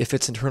 if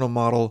its internal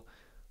model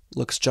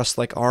looks just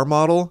like our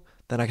model,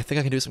 then I think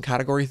I can do some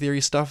category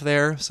theory stuff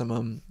there,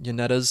 some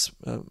Yoneda's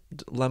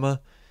lemma,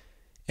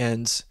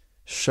 and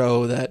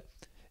show that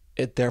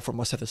it therefore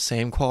must have the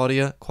same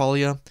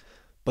qualia.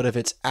 But if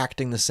it's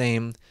acting the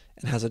same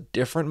and has a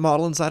different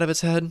model inside of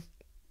its head,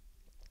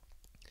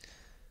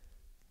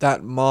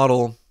 that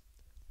model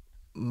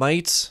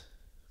might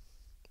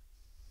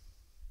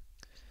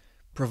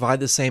provide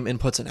the same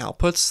inputs and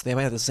outputs. They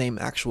might have the same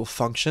actual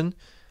function,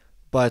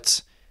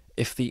 but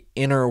if the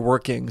inner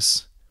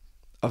workings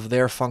of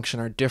their function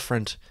are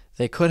different,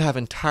 they could have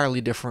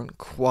entirely different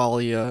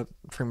qualia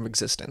frame of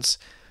existence.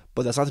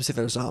 But that's not to say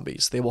they're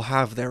zombies. They will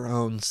have their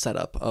own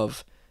setup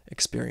of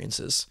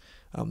experiences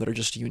that are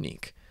just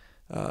unique,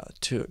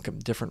 to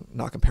different,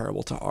 not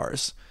comparable to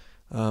ours.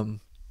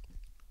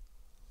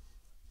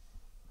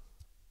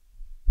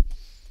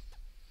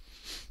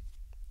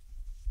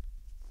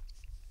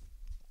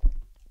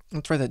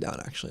 Let's write that down,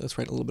 actually. Let's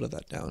write a little bit of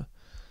that down.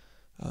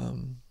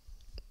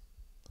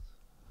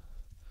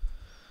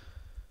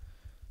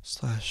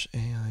 Slash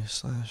AI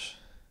slash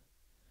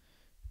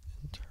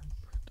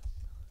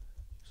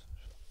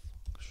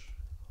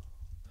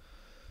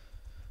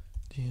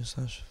D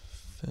slash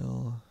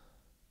Phil.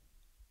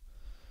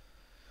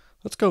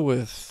 Let's go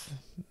with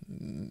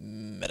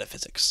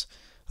metaphysics.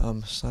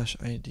 Slash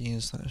ID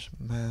slash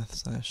math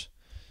slash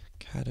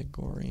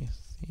category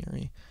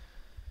theory.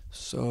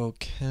 So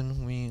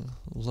can we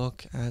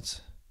look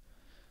at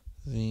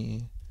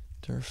the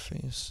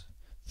interface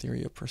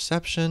theory of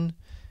perception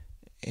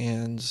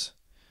and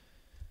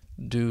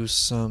do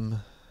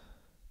some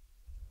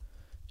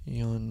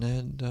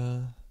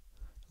Yoneda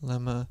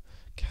lemma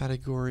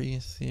category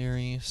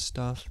theory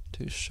stuff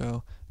to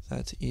show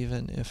that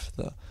even if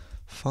the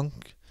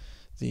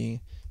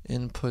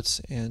inputs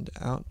and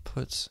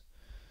outputs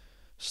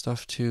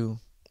stuff to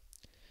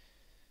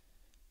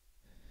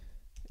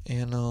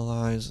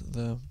analyze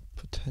the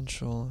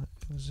potential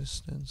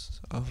existence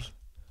of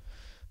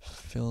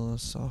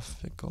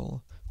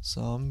philosophical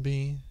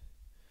zombie,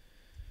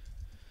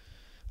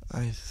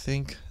 I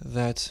think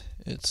that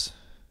it's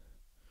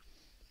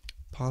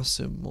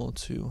possible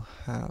to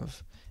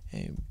have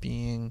a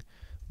being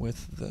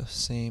with the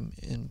same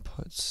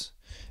inputs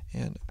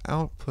and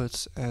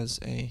outputs as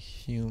a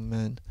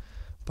human,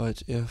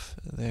 but if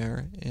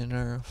their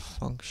inner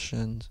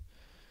functions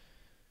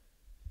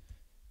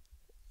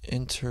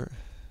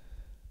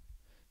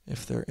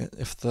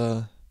if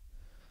the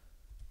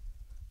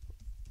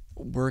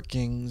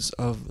workings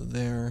of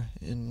their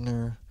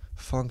inner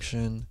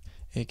function,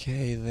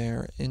 aka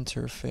their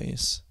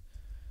interface,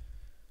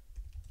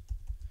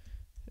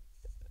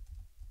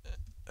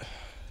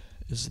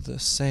 is the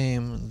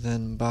same,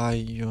 then by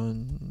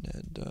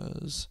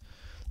Yoneda's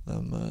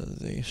lemma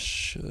they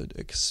should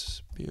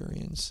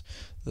experience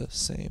the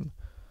same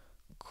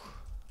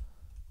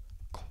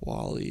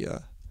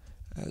qualia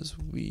as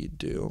we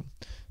do.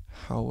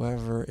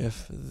 However,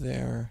 if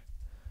their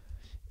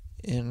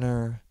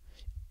inner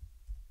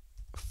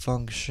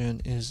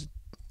function is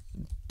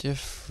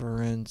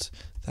different,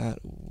 that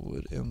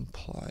would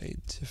imply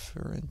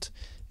different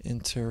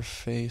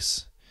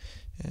interface,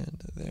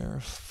 and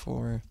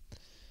therefore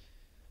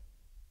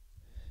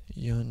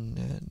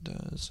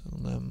Yoneda's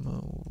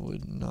lemma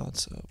would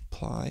not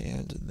apply,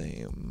 and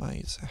they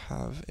might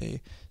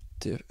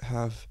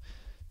have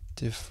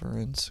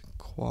different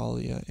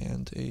qualia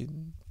and a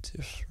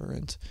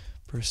different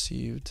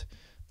perceived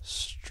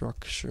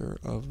structure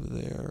of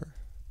their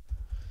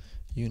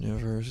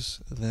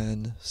universe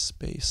than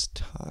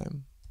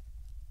space-time.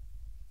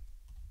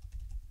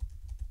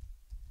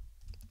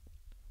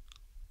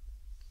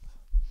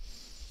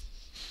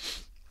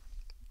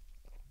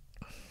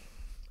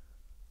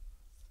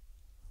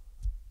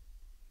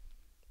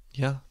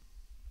 Yeah.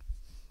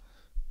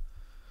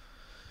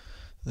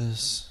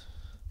 This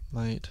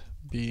might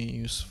be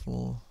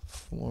useful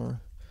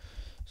for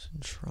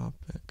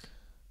syntropic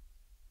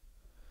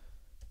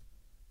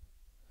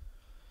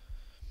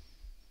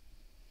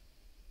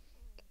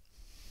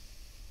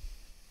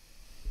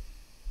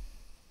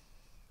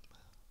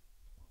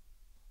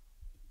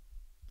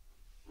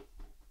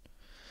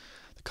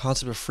The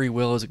concept of free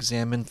will is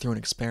examined through an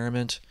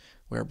experiment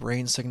where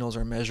brain signals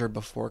are measured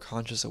before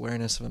conscious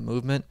awareness of a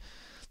movement.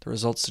 The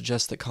results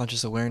suggest that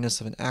conscious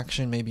awareness of an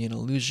action may be an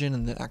illusion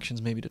and that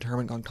actions may be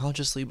determined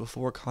unconsciously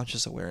before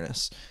conscious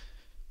awareness.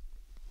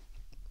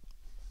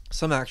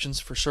 Some actions,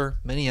 for sure,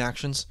 many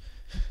actions,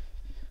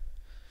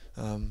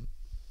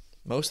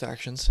 most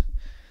actions,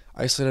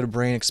 isolated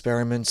brain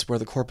experiments where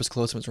the corpus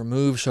callosum is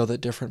removed show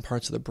that different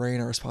parts of the brain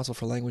are responsible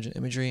for language and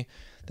imagery.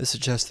 This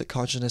suggests that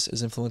consciousness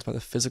is influenced by the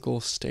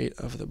physical state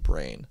of the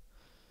brain,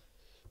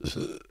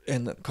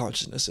 and that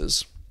consciousness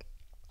is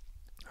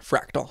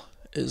fractal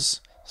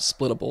is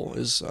splittable,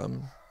 is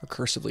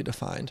recursively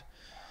defined,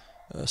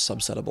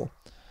 subsettable.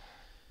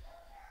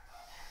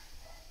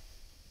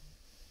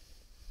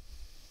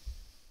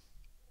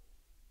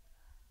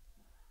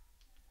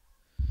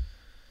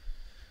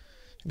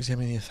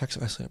 Examining the effects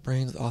of isolated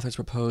brains, the authors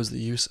propose the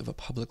use of a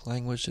public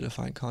language to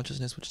define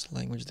consciousness, which is a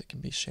language that can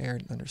be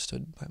shared and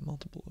understood by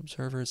multiple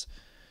observers.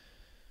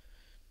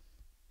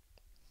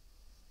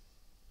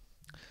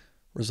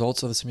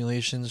 Results of the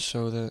simulations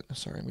show that...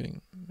 Sorry, I'm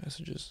getting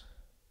messages.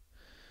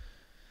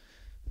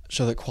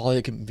 Show that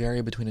qualia can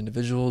vary between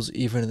individuals,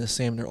 even in the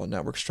same neural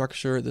network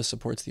structure. This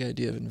supports the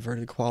idea of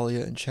inverted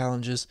qualia and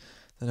challenges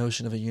the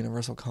notion of a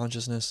universal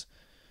consciousness.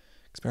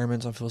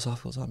 Experiments on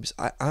philosophical zombies.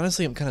 I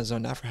honestly am kind of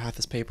zoned out for half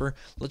this paper.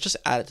 Let's just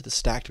add it to the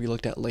stack to be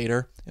looked at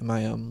later in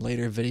my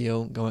later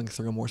video, going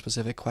through more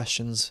specific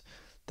questions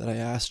that I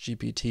asked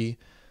GPT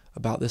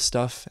about this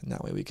stuff, and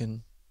that way we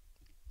can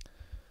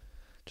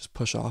just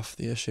push off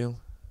the issue.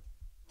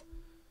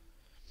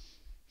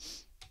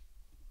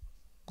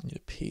 I need a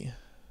pee.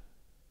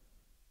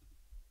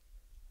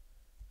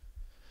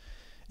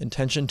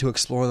 Intention to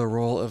explore the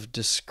role of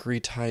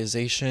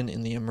discretization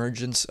in the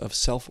emergence of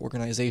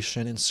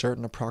self-organization in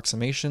certain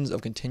approximations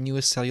of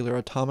continuous cellular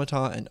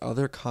automata and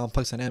other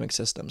complex dynamic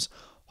systems.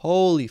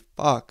 Holy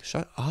fuck,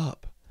 shut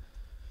up.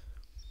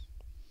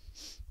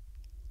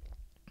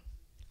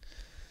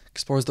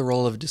 Explores the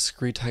role of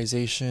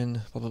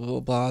discretization, blah, blah, blah,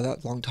 blah,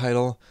 that long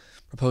title.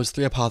 Proposed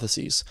 3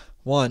 hypotheses.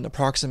 1,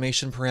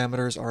 approximation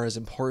parameters are as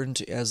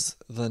important as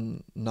the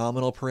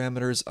nominal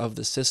parameters of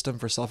the system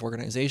for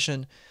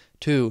self-organization.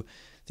 2,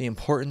 the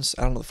importance...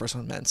 I don't know what the first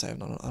one meant, so I don't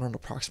know what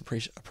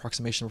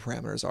approximation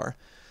parameters are.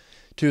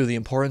 2, the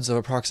importance of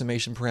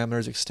approximation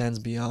parameters extends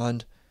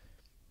beyond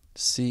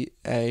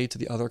CA to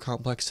the other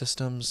complex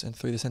systems. And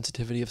 3, the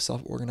sensitivity of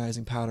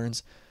self-organizing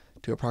patterns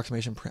to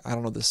approximation... I don't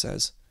know what this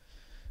says.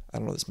 I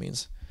don't know what this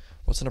means.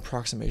 What's an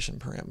approximation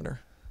parameter?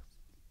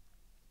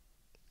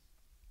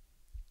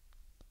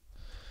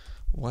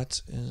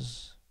 What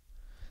is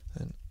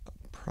an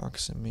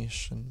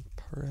approximation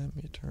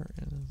parameter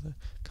in the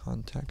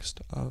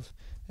context of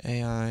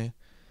AI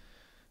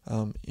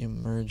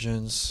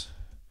emergence,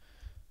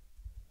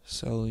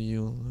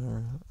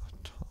 cellular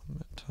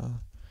automata,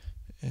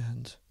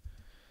 and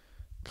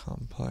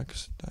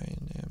complex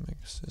dynamic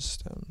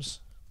systems?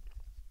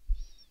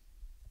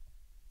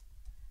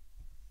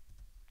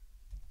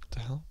 What the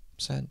hell?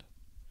 Send.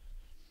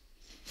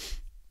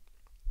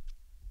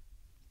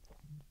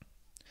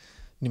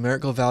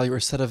 Numerical value or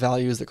set of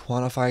values that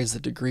quantifies the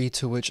degree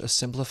to which a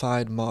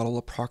simplified model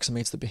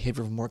approximates the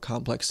behavior of a more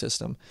complex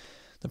system.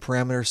 The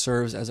parameter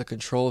serves as a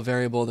control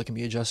variable that can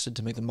be adjusted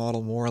to make the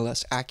model more or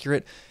less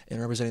accurate in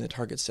representing the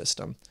target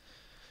system.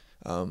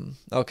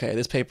 Okay,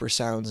 this paper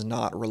sounds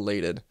not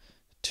related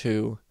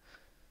to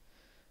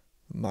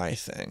my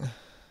thing.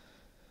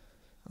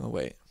 Oh,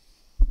 wait.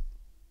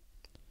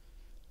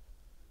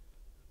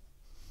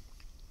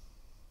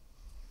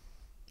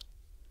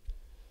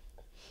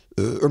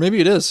 Or maybe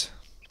it is.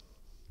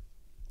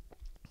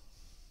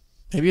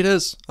 Maybe it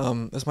is.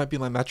 This might be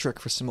my metric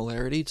for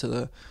similarity to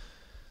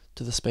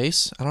the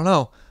space. I don't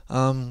know.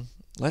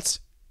 Let's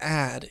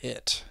add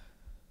it.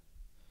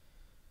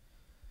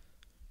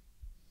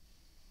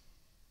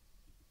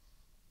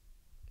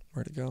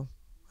 Where'd it go?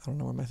 I don't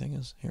know where my thing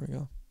is. Here we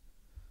go.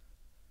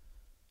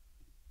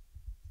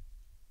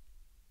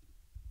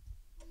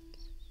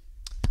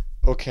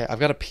 Okay, I've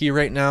got to pee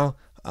right now.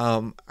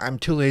 I'm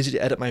too lazy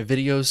to edit my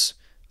videos,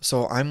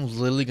 so I'm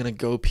literally gonna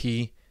go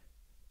pee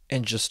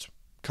and just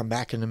come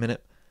back in a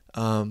minute.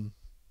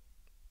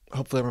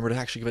 Hopefully I remember to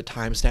actually give a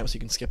timestamp so you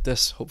can skip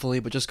this, hopefully,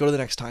 but just go to the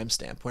next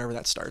timestamp, wherever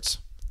that starts.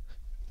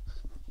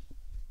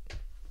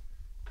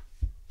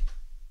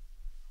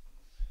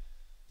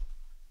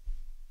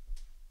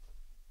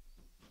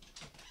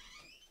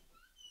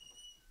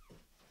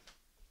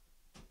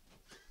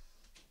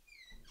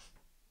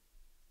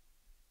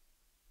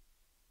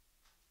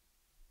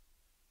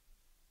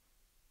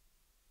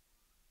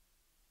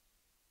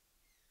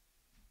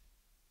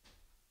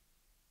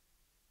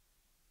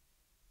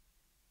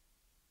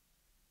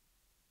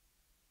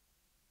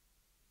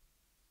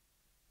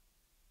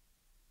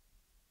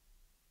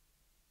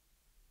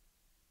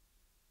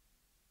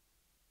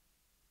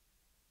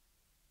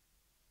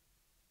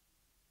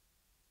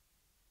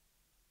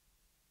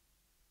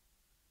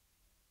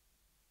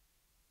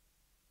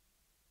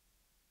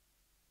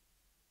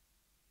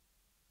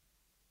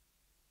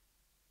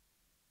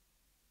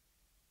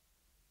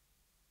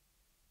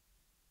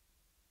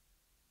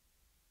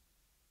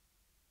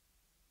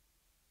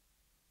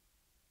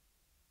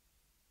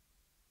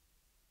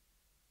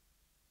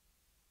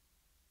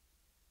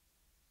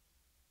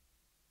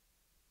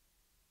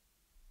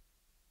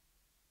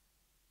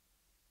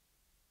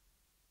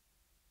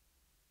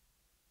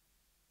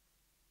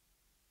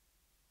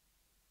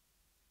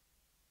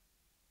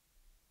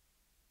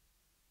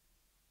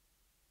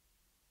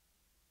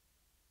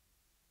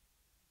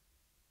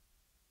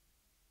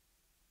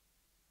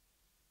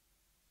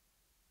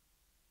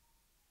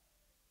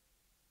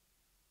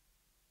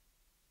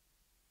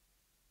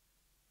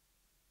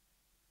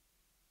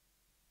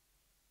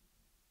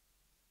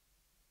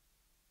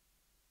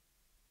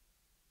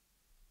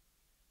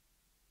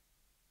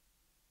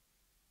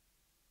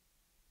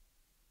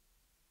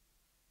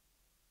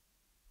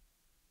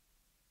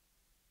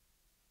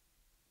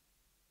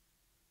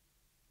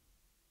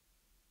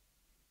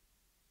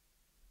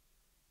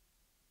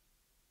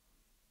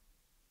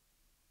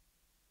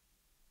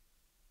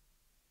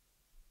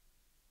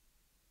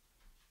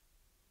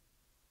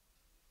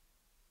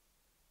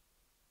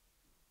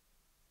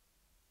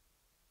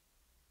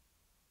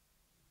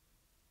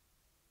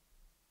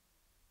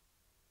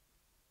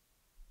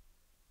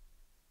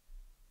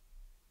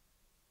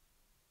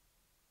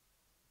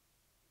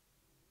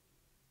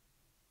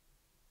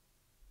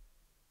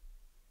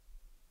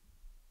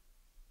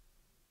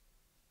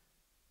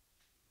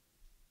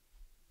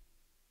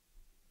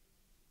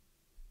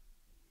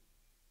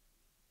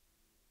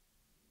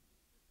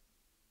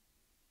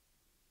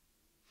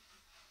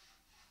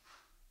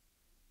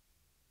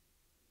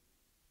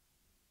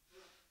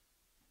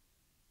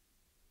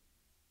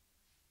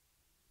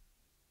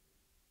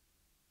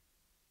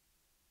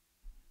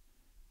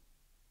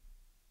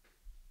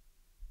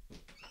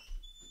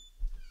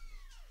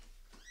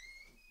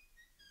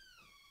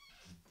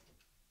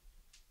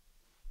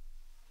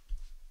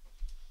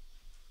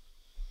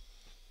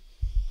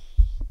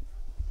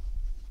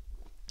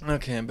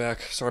 Okay, I'm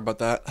back. Sorry about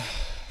that.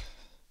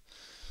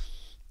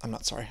 I'm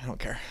not sorry. I don't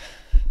care.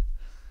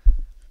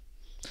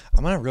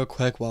 I'm gonna real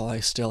quick while I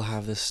still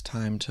have this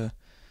time to,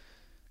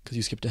 because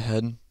you skipped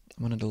ahead, I'm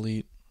gonna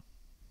delete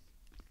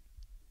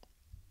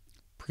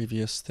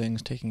previous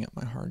things taking up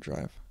my hard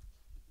drive.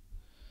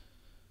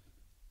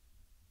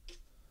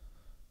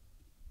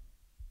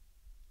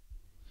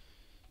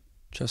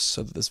 Just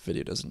so that this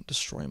video doesn't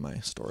destroy my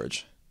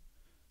storage.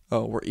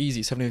 Oh, we're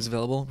easy. 70 gigs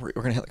available. We're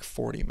gonna hit like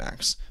 40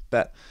 max.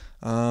 Bet.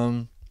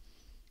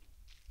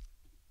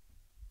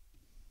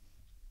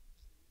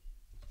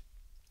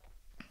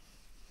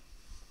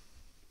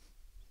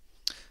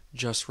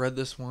 Just read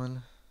this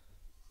one,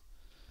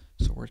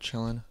 so we're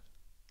chilling.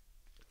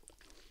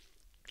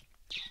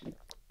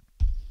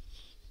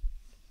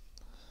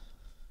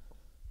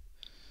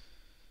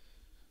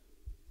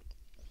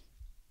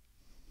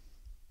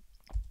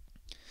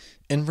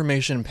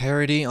 Information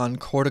parity on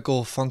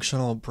cortical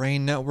functional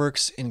brain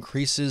networks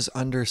increases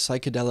under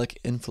psychedelic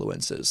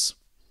influences.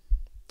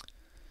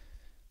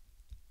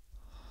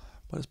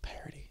 What is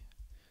parity?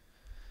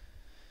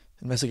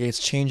 Investigates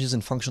changes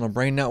in functional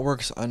brain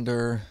networks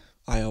under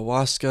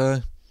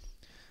ayahuasca.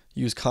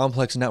 Use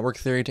complex network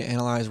theory to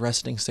analyze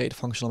resting state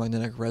functional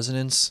magnetic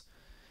resonance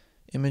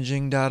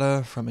imaging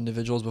data from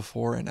individuals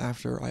before and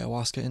after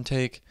ayahuasca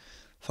intake.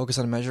 Focus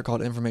on a measure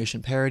called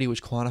information parity,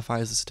 which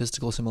quantifies the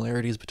statistical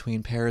similarities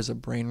between pairs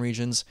of brain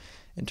regions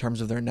in terms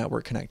of their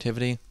network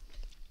connectivity.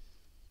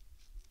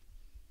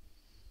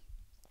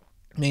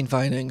 Main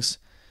findings.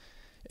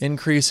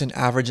 Increase in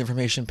average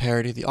information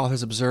parity. The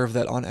authors observe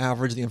that on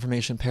average, the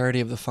information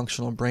parity of the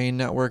functional brain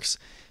networks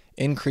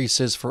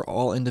increases for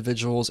all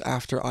individuals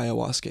after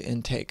ayahuasca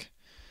intake.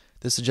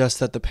 This suggests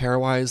that the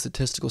pairwise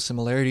statistical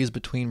similarities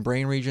between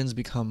brain regions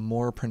become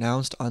more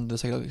pronounced under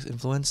the psychedelic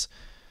influence.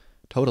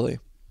 Totally.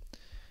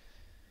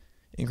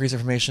 Increase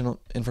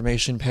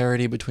information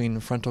parity between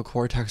frontal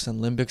cortex and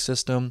limbic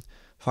system.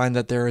 Find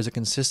that there is a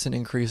consistent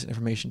increase in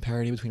information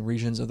parity between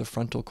regions of the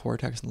frontal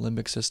cortex and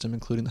limbic system,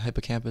 including the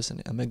hippocampus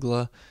and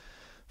amygdala,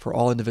 for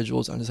all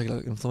individuals under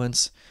psychedelic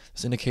influence.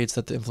 This indicates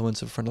that the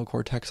influence of frontal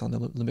cortex on the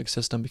limbic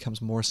system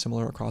becomes more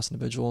similar across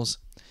individuals.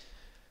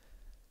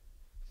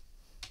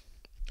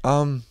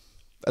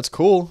 That's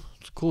cool.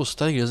 It's a cool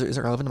study. Is it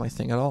relevant to my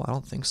thing at all? I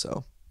don't think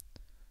so.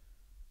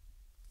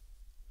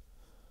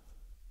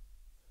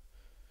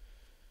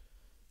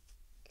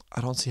 I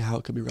don't see how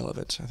it could be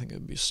relevant. I think it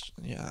would be,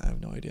 yeah, I have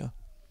no idea.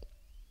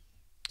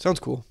 Sounds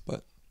cool,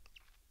 but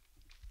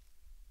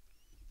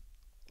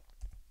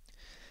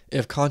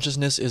if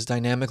consciousness is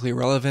dynamically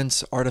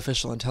relevant,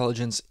 artificial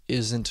intelligence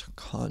isn't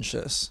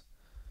conscious.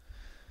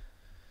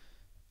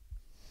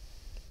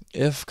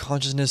 If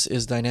consciousness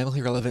is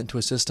dynamically relevant to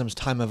a system's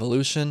time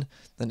evolution,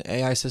 then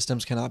AI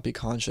systems cannot be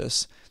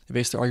conscious. They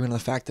base their argument on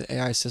the fact that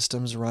AI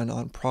systems run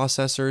on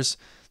processors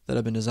that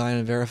have been designed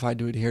and verified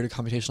to adhere to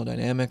computational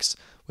dynamics,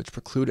 which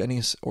preclude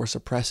any or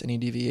suppress any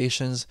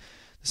deviations.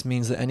 This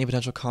means that any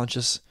potential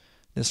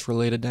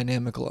consciousness-related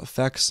dynamical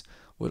effects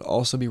would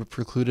also be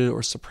precluded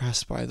or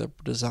suppressed by the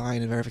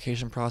design and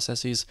verification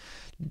processes.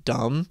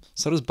 Dumb.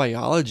 So does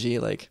biology.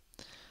 Like,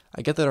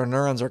 I get that our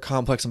neurons are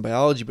complex in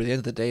biology, but at the end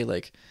of the day,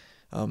 like,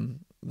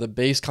 the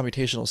base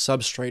computational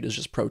substrate is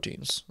just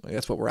proteins. Like,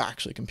 that's what we're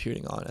actually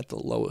computing on at the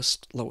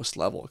lowest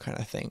level kind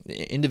of thing.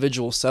 The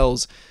individual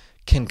cells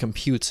can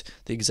compute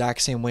the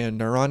exact same way a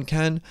neuron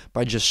can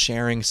by just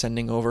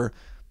sending over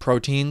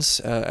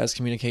proteins as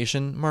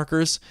communication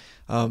markers.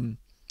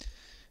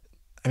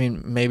 I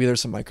mean, maybe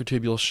there's some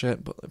microtubule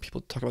shit, but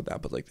people talk about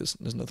that, but like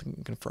there's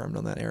nothing confirmed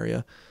on that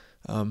area.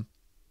 And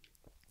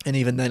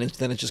even then it's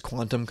just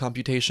quantum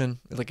computation.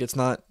 Like, it's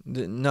not.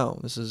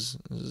 No, this is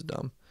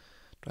dumb.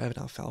 Do I have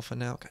an alfalfa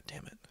now? God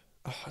damn it.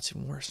 Oh, it's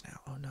even worse now.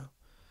 Oh no.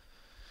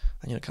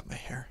 I need to cut my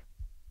hair.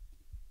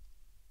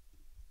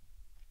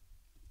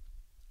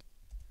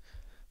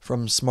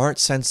 From smart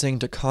sensing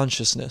to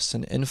consciousness,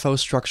 an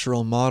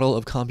infostructural model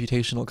of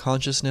computational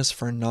consciousness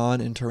for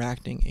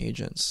non-interacting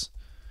agents.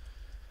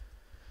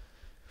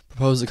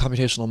 Propose a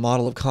computational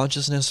model of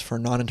consciousness for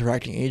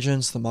non-interacting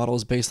agents. The model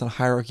is based on a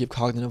hierarchy of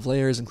cognitive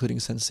layers,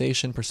 including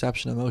sensation,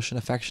 perception, emotion,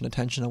 affection,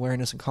 attention,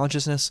 awareness, and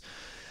consciousness.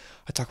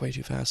 I talk way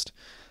too fast.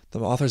 The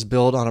authors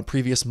build on a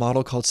previous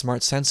model called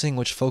smart sensing,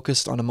 which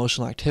focused on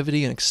emotional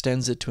activity and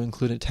extends it to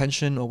include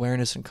attention,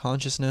 awareness, and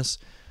consciousness.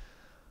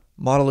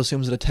 Model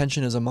assumes that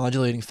attention is a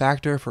modulating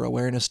factor for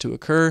awareness to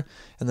occur,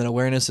 and that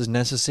awareness is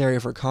necessary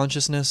for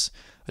consciousness.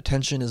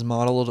 Attention is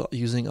modeled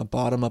using a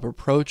bottom-up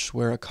approach,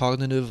 where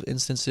cognitive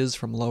instances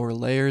from lower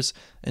layers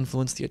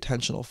influence the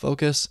attentional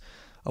focus.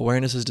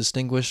 Awareness is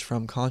distinguished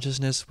from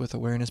consciousness, with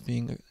awareness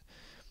being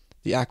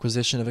the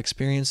acquisition of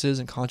experiences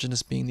and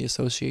consciousness being the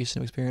association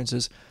of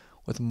experiences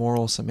with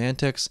moral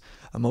semantics.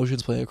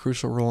 Emotions play a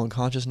crucial role in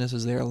consciousness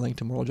as they are linked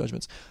to moral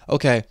judgments.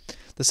 Okay,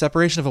 the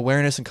separation of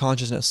awareness and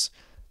consciousness.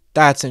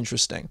 That's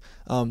interesting.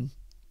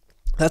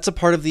 That's a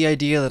part of the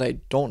idea that I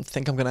don't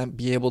think I'm going to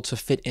be able to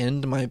fit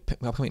into my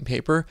upcoming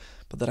paper,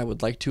 but that I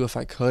would like to if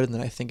I could, and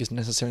that I think is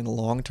necessary in the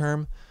long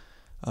term.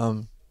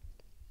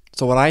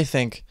 So what I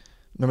think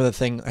remember the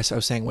thing I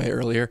was saying way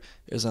earlier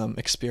is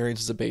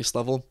experience is a base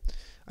level.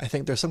 I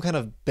think there's some kind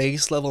of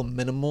base level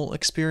minimal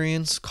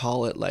experience,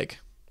 call it like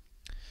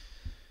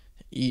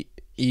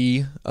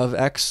E of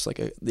X, like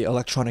the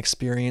electron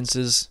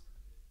experiences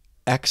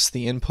X,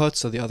 the input,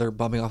 so the other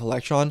bumping off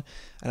electron.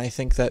 And I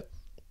think that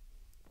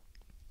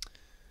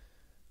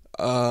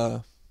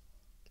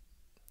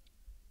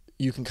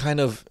you can kind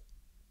of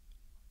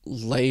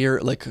layer,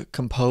 like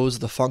compose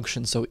the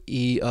function, so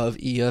E of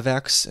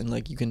X, and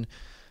like you can,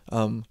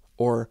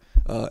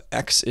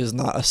 X is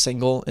not a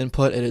single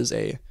input, it is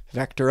a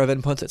vector of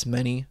inputs, it's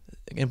many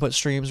input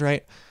streams,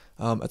 right?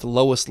 At the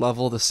lowest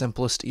level, the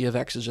simplest E of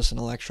X is just an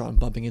electron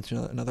bumping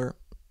into another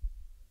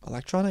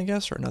electron, I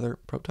guess, or another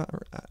proton,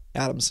 or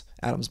atoms,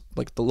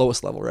 like the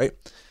lowest level, right?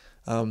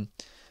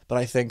 But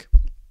I think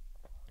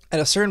at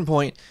a certain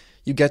point,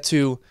 you get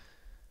to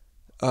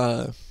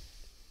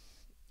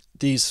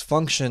these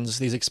functions,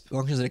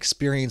 functions that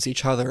experience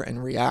each other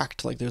and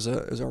react. Like there's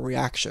a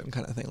reaction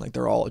kind of thing. Like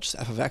they're all just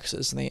f of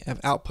x's and they have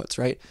outputs,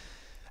 right?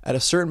 At a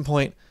certain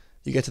point,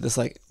 you get to this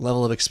like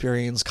level of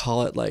experience.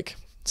 Call it like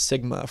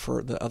sigma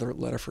for the other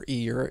letter for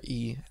E, or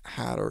E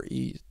hat, or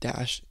E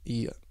dash,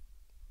 E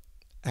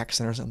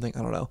accent or something.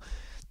 I don't know.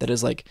 That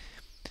is like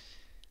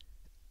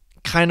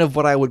kind of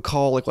what I would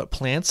call like what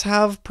plants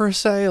have per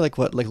se, like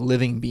what like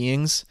living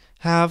beings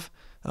have,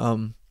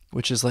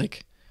 which is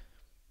like,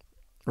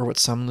 or what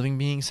some living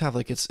beings have.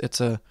 Like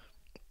it's a,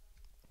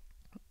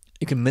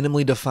 you can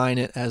minimally define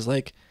it as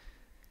like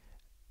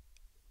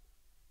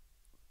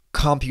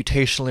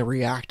computationally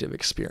reactive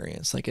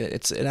experience. Like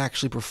it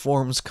actually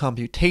performs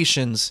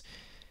computations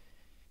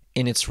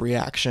in its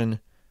reaction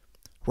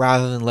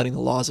rather than letting the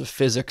laws of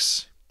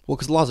physics. Well,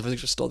 because the laws of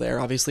physics are still there,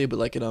 obviously, but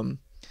like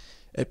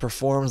it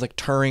performs like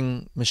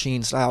Turing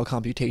machine style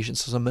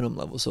computations to some minimum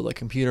level. So like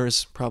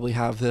computers probably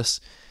have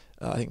this.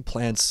 I think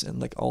plants and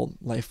like all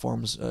life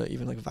forms,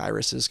 even like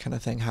viruses kind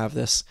of thing, have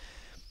this.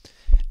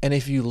 And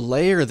if you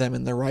layer them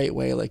in the right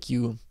way, like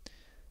you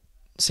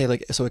say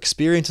like, so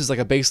experience is like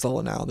a base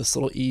level now. This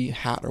little E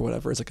hat or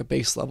whatever is like a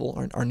base level,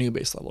 or our new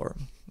base level, or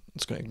I'm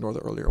just going to ignore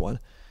the earlier one.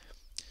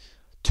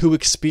 To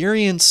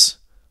experience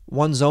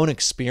one's own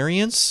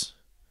experience,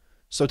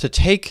 so to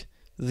take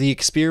the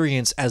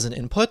experience as an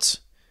input,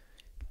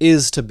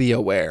 is to be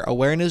aware.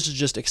 Awareness is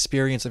just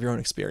experience of your own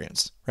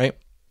experience, right?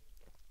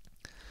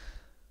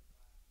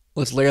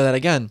 Let's layer that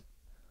again.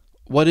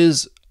 What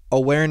is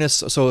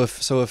awareness? So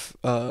if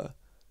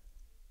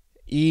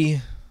E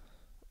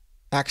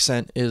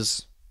accent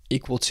is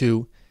equal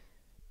to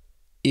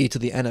E to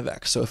the n of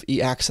x, so if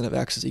E accent of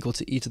x is equal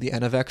to E to the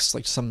n of x,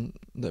 like some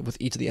with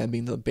E to the n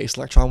being the base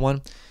electron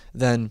one,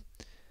 then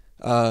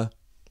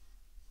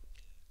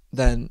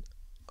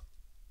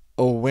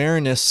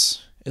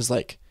awareness is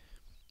like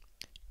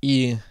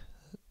E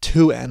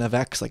to n of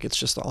x, like it's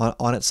just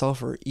on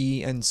itself, or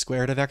E n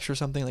squared of x or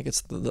something, like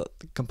it's the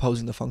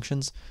composing the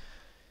functions.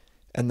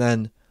 And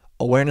then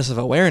awareness of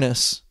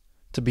awareness,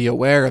 to be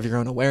aware of your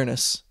own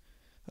awareness,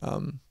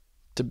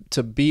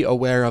 to be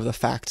aware of the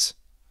fact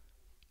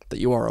that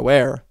you are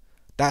aware,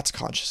 that's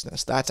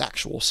consciousness. That's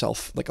actual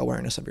self, like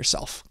awareness of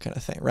yourself kind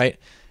of thing, right?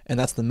 And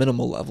that's the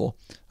minimal level.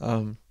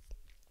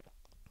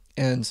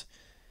 And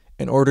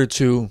in order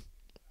to,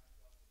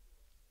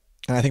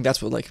 and I think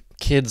that's what like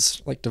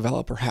kids like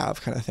develop or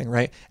have kind of thing,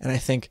 right? And I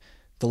think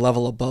the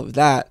level above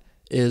that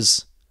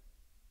is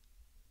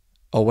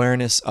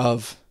awareness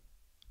of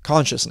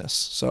consciousness.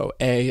 So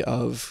A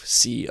of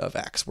C of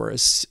X,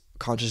 whereas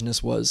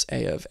consciousness was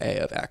A of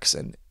X,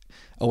 and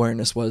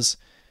awareness was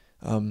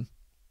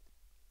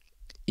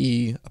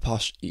E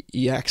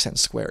accent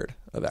squared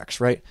of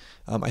X, right?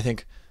 I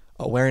think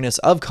awareness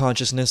of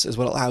consciousness is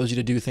what allows you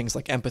to do things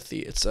like empathy.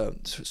 It's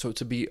so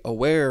to be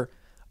aware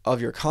of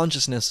your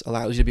consciousness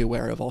allows you to be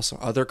aware of also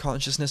other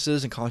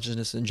consciousnesses and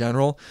consciousness in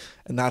general,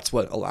 and that's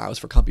what allows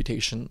for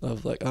computation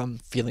of like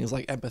feelings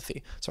like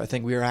empathy. So I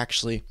think we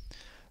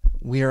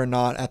are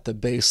not at the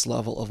base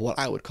level of what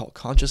I would call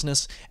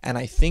consciousness, and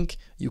I think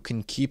you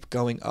can keep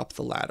going up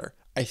the ladder.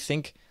 I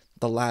think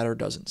the ladder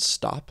doesn't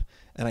stop,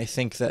 and I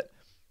think that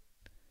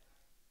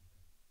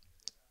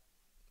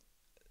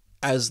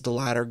as the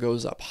ladder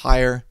goes up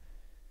higher,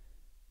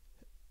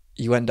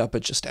 you end up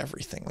at just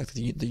everything, like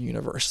the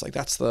universe. Like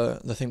that's the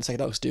thing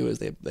psychedelics do, is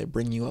they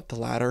bring you up the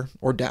ladder,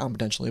 or down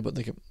potentially, but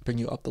they can bring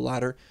you up the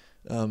ladder.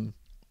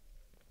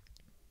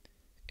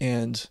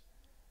 And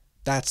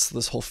that's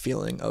this whole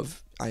feeling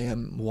of I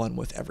am one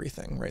with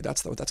everything, right?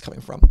 That's what that's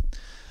coming from.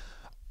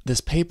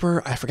 This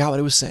paper, I forgot what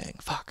it was saying.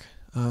 Fuck.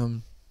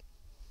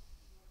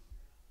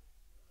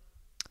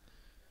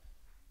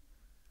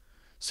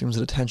 Assumes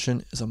that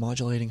attention is a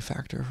modulating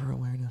factor for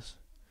awareness.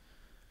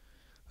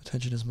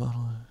 Attention is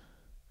modeled.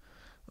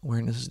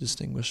 Awareness is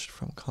distinguished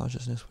from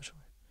consciousness.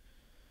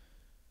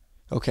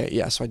 Okay,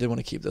 yeah, so I did want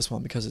to keep this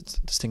one because it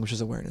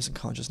distinguishes awareness and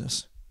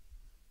consciousness.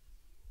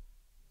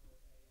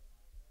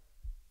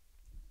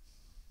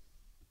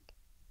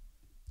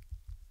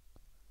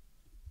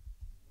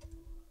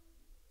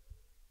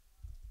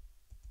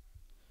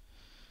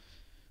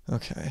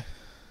 Okay.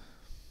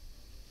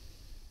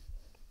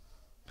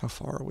 How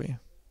far are we?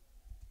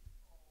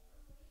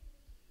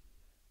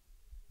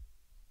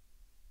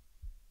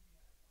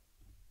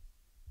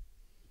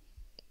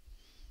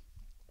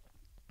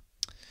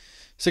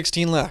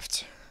 $16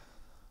 left.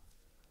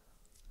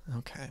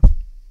 Okay.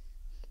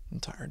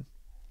 I'm tired.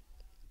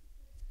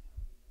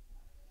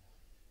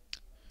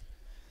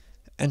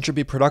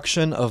 Entropy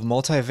production of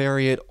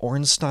multivariate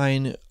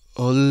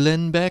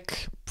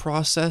Ornstein-Uhlenbeck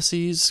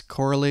processes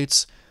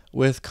correlates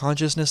with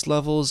consciousness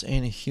levels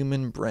in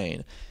human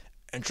brain.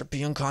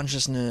 Entropy and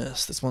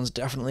consciousness. This one's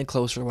definitely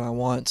closer to what I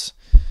want.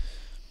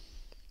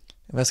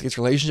 Investigates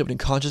relationship between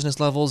consciousness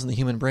levels in the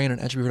human brain and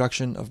entropy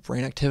production of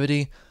brain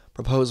activity.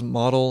 Proposed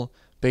model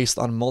based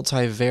on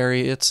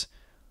multivariate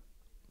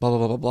blah blah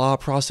blah blah blah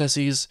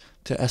processes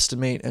to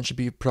estimate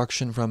entropy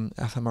production from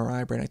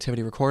fMRI brain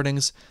activity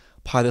recordings.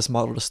 Apply this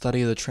model to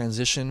study the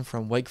transition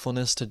from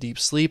wakefulness to deep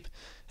sleep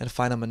and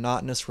find a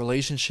monotonous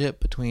relationship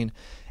between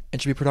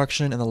entropy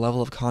production and the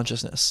level of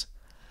consciousness.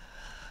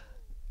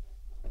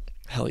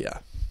 Hell yeah.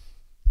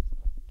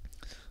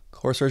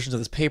 Core assertions of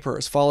this paper are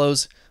as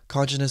follows.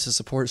 Consciousness is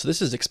supported. So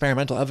this is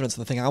experimental evidence of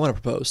the thing I want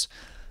to propose.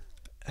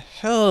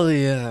 Hell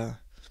yeah.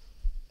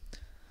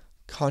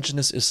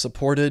 Consciousness is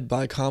supported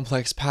by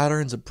complex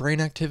patterns of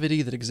brain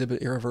activity that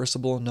exhibit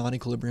irreversible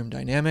non-equilibrium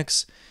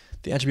dynamics.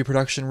 The entropy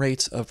production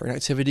rates of brain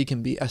activity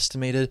can be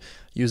estimated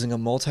using a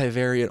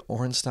multivariate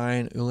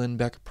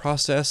Ornstein-Uhlenbeck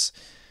process.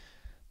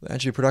 The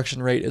entropy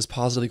production rate is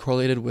positively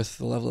correlated with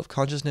the level of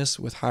consciousness,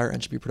 with higher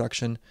entropy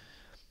production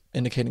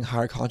indicating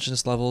higher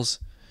consciousness levels.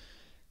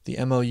 The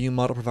MOU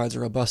model provides a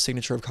robust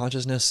signature of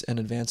consciousness and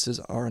advances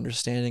our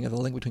understanding of the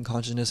link between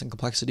consciousness and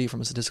complexity from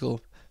a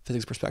statistical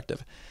physics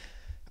perspective.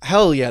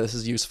 Hell yeah, this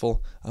is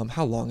useful.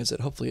 How long is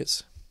it? Hopefully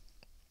it's...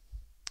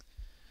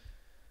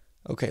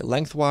 Okay,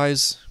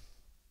 lengthwise...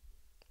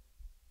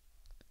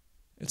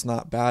 It's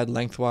not bad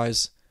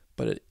lengthwise,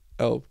 but it...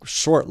 Oh,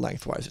 short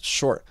lengthwise. It's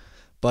short.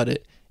 But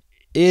it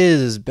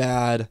is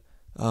bad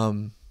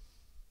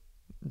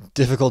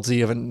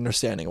difficulty of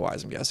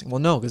understanding-wise, I'm guessing. Well,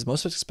 no, because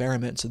most of it's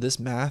experiments, so this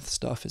math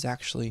stuff is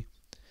actually...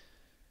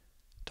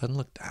 Doesn't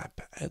look that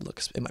bad.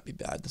 It might be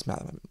bad. This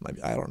math might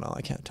be... I don't know.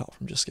 I can't tell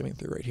from just skimming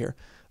through right here.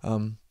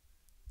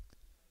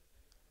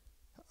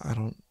 I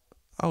don't...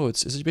 Oh,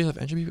 is it based off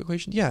entropy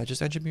equation? Yeah,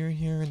 just entropy right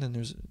here, and then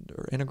there's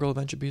or integral of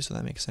entropy, so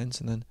that makes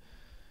sense, and then...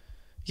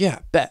 Yeah,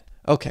 bet.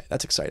 Okay,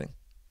 that's exciting.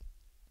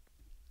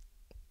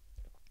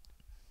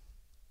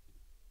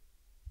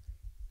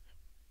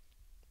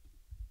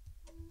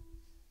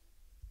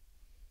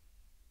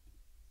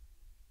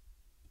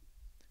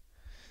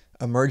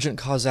 Emergent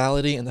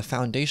causality and the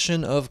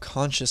foundation of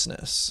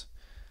consciousness.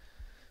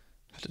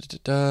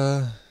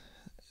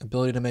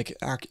 Ability to make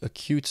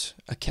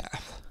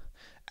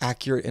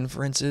accurate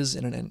inferences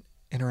in an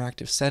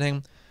interactive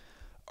setting.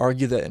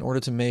 Argue that in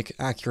order to make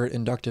accurate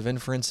inductive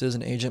inferences,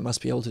 an agent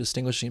must be able to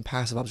distinguish between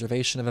passive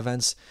observation of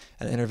events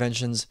and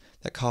interventions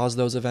that cause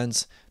those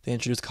events. They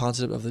introduce the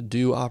concept of the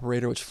do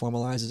operator, which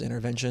formalizes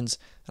interventions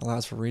and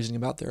allows for reasoning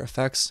about their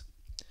effects.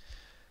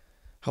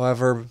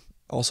 However,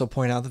 also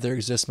point out that there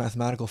exists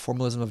mathematical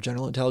formalism of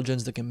general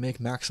intelligence that can make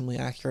maximally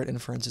accurate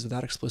inferences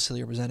without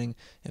explicitly representing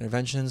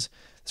interventions.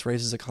 This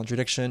raises a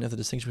contradiction. If the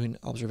distinction between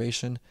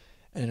observation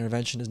and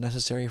intervention is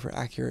necessary for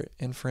accurate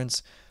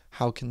inference,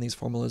 how can these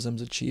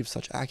formalisms achieve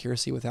such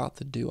accuracy without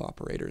the do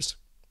operators?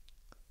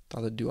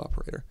 Without the do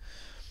operator.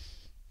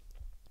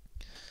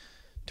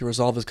 To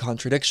resolve this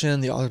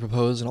contradiction, the author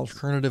proposed an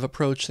alternative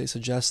approach. They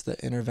suggest that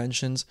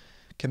interventions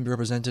can be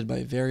represented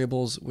by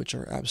variables, which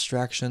are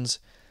abstractions.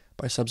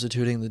 By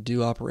substituting the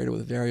do operator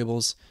with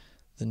variables,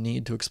 the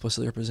need to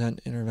explicitly represent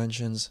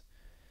interventions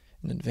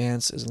in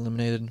advance is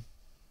eliminated.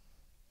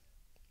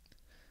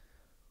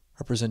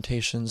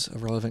 Representations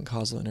of relevant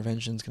causal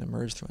interventions can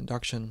emerge through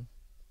induction.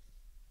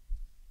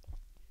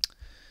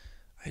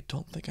 I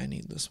don't think I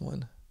need this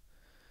one.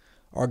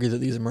 Argue that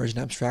these emergent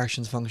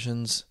abstractions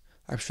function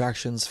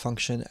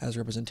as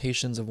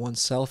representations of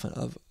oneself and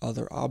of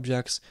other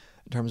objects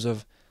in terms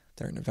of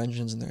their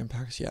interventions and their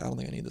impacts. Yeah, I don't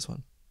think I need this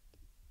one.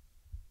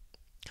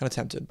 Kind of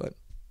tempted, but...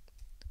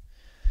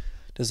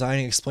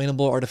 Designing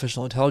explainable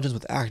artificial intelligence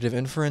with active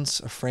inference,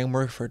 a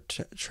framework for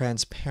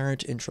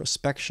transparent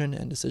introspection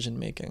and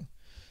decision-making.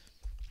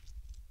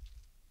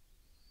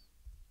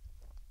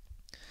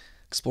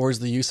 Explores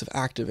the use of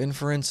active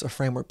inference, a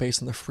framework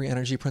based on the free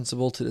energy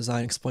principle to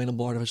design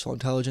explainable artificial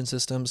intelligence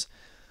systems.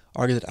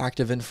 Argue that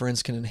active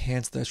inference can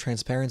enhance the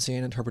transparency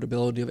and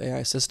interpretability of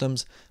AI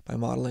systems by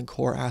modeling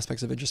core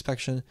aspects of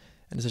introspection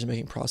and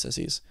decision-making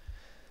processes.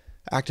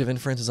 Active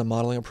inference is a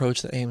modeling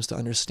approach that aims to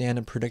understand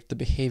and predict the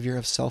behavior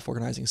of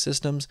self-organizing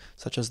systems,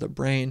 such as the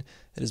brain.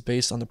 It is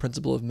based on the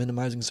principle of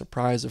minimizing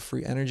surprise of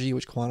free energy,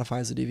 which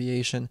quantifies the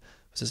deviation of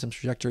a system's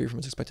trajectory from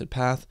its expected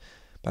path.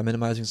 By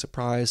minimizing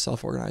surprise,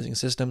 self-organizing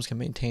systems can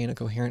maintain a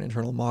coherent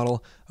internal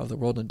model of the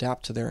world and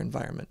adapt to their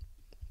environment.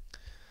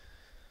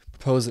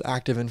 Propose that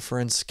active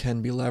inference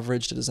can be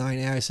leveraged to design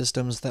AI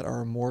systems that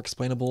are more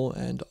explainable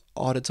and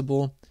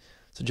auditable.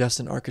 Suggest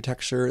an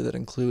architecture that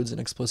includes an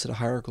explicit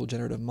hierarchical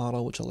generative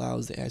model which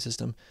allows the AI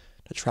system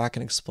to to track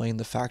and explain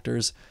the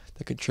factors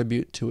that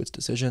contribute to its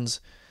decisions.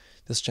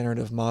 This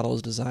generative model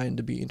is designed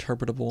to be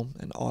interpretable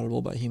and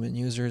audible by human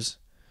users.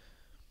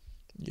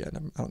 Yeah, I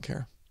don't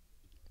care.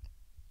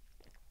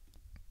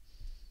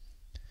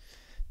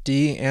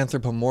 D.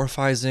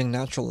 Anthropomorphizing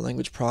natural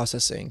language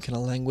processing. Can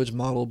a language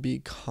model be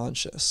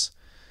conscious?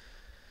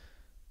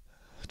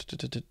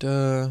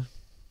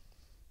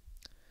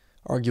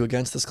 Argue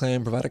against this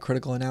claim. Provide a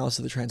critical analysis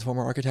of the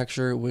transformer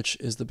architecture, which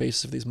is the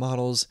basis of these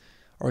models.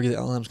 Argue that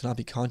LLMs cannot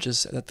be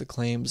conscious, that the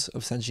claims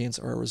of sentience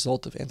are a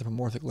result of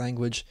anthropomorphic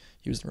language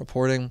used in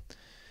reporting.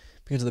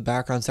 Begins with the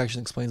background section,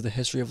 explains the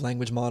history of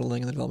language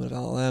modeling and the development of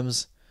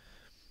LLMs.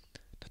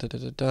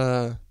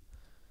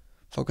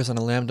 Focus on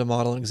a lambda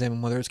model and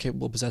examine whether it's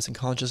capable of possessing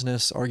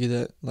consciousness. Argue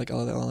that, like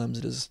other LLMs,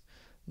 it is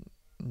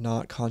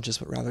not conscious,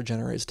 but rather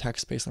generates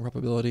text based on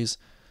probabilities.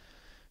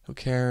 Who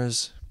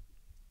cares?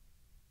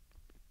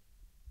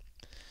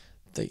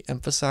 They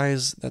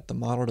emphasize that the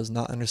model does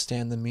not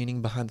understand the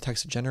meaning behind the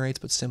text it generates,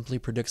 but simply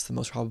predicts the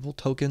most probable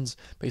tokens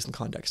based on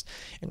context.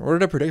 In order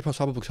to predict most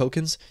probable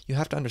tokens, you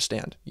have to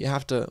understand. You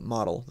have to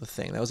model the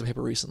thing. That was a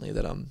paper recently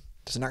that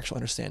there's an actual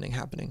understanding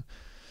happening.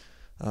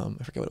 I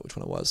forget which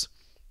one it was.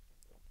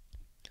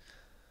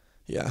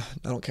 Yeah,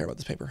 I don't care about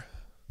this paper.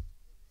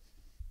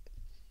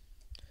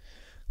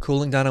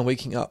 Cooling down and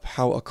waking up.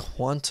 How a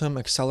quantum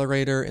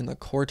accelerator in the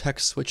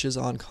cortex switches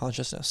on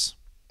consciousness.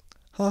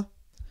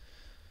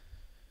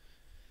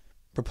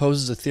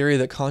 Proposes a theory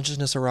that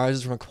consciousness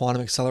arises from a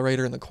quantum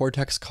accelerator in the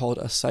cortex called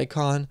a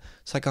cycon.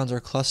 Cycons are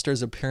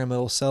clusters of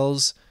pyramidal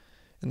cells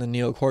in the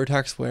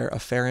neocortex where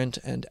afferent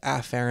and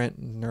afferent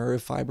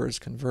nerve fibers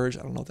converge.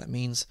 I don't know what that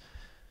means.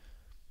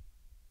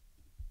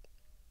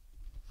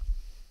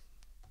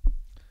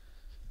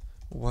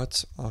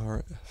 What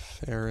are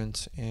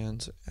afferent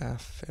and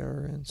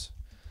afferent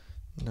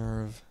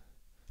nerve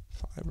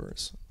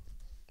fibers?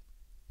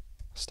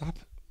 Stop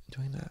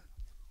doing that.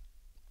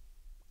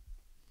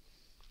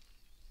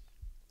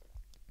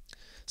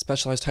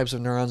 Specialized types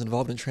of neurons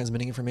involved in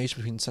transmitting information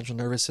between the central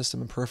nervous system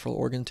and peripheral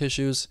organ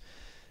tissues.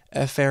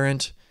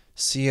 Efferent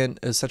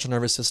is central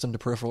nervous system to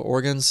peripheral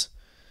organs.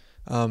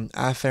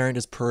 Afferent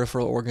is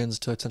peripheral organs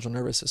to central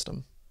nervous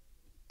system.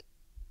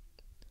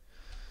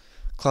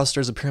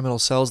 Clusters of pyramidal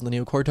cells in the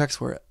neocortex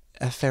where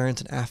efferent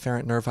and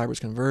afferent nerve fibers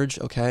converge.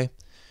 Okay.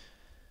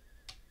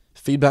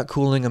 Feedback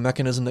cooling, a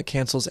mechanism that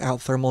cancels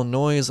out thermal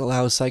noise,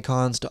 allows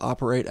cycons to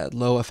operate at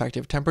low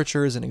effective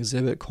temperatures and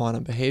exhibit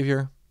quantum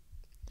behavior.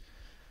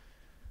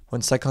 When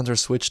cycons are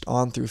switched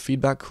on through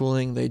feedback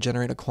cooling, they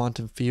generate a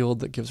quantum field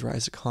that gives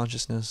rise to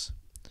consciousness.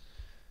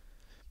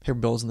 Paper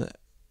builds in the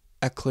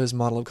Eclis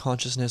model of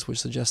consciousness,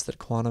 which suggests that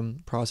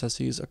quantum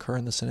processes occur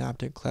in the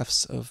synaptic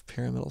clefts of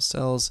pyramidal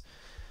cells.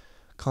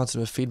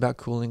 Concept of feedback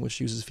cooling, which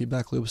uses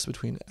feedback loops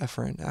between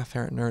efferent and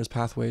afferent nerves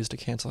pathways to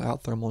cancel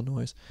out thermal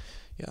noise.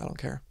 Yeah, I don't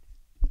care.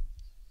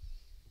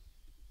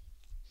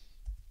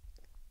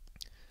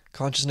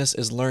 Consciousness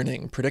is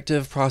learning.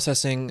 Predictive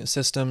processing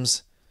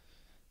systems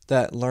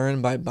that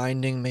learn by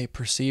binding may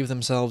perceive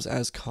themselves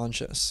as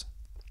conscious.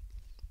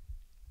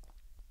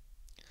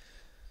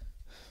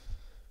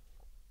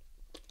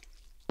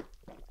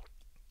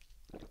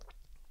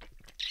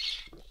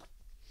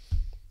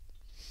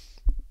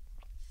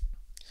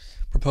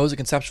 Propose a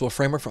conceptual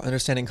framework for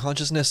understanding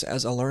consciousness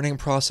as a learning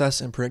process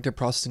in predictive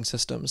processing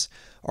systems.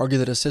 Argue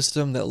that a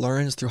system that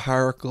learns through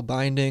hierarchical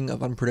binding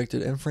of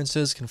unpredicted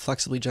inferences can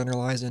flexibly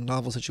generalize in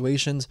novel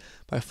situations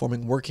by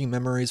forming working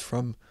memories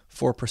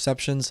for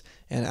perceptions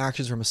and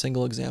actions from a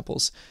single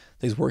examples.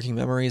 These working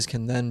memories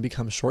can then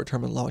become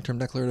short-term and long-term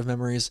declarative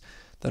memories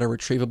that are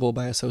retrievable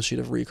by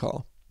associative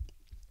recall.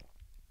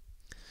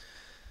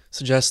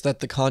 Suggests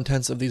that the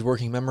contents of these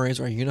working memories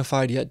are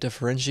unified yet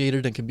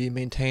differentiated and can be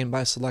maintained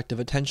by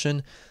selective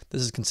attention.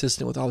 This is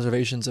consistent with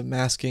observations of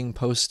masking,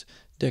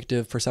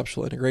 post-dictive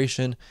perceptual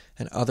integration,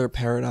 and other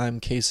paradigm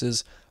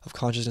cases of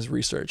consciousness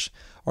research.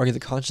 Argue that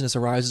consciousness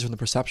arises from the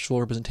perceptual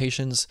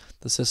representations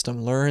the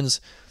system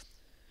learns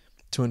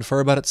to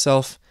infer about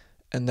itself,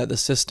 and that the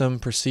system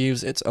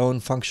perceives its own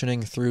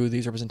functioning through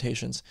these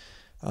representations.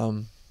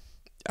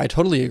 I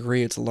totally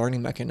agree it's a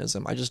learning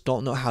mechanism. I just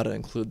don't know how to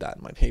include that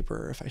in my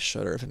paper, if I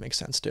should, or if it makes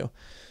sense to.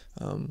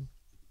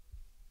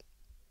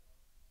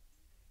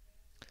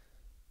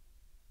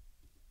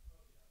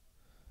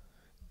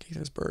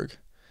 Gaithersburg.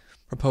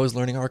 Proposed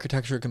learning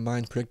architecture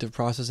combines predictive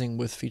processing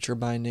with feature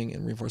binding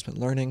and reinforcement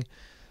learning.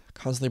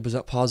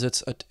 Constantly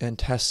posits and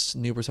tests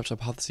new perceptual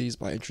hypotheses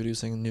by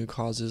introducing new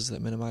causes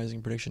that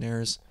minimizing prediction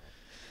errors.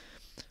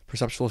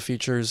 Perceptual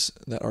features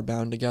that are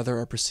bound together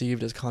are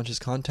perceived as conscious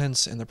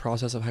contents, and the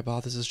process of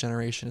hypothesis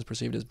generation is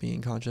perceived as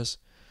being conscious.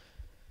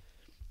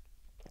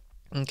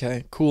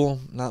 Okay, cool.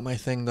 Not my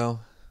thing,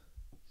 though.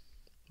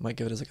 Might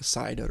give it as like a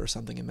side note or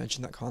something and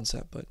mention that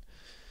concept, but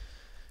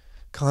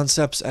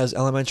concepts as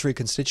elementary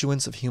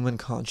constituents of human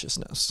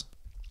consciousness.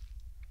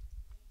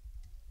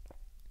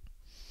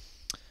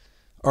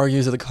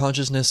 argues that the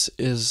consciousness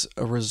is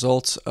a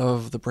result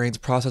of the brain's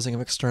processing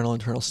of external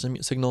and internal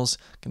signals,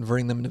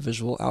 converting them into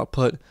visual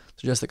output,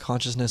 suggests that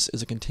consciousness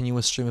is a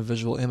continuous stream of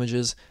visual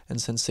images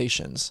and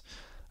sensations.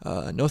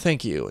 No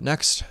thank you.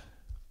 Next.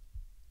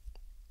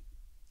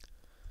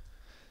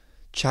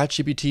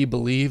 ChatGPT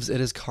believes it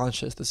is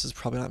conscious. This is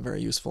probably not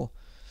very useful.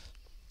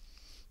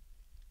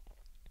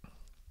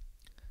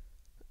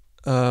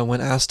 When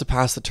asked to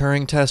pass the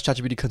Turing test,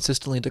 ChatGPT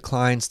consistently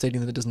declines,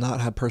 stating that it does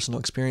not have personal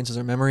experiences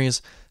or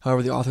memories.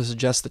 However, the author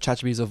suggests that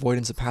ChatGPT's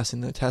avoidance of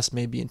passing the test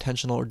may be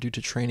intentional or due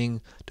to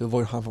training to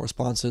avoid harmful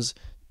responses,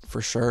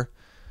 for sure.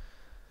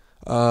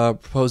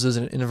 Proposes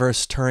an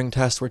inverse Turing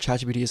test where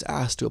ChatGPT is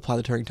asked to apply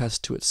the Turing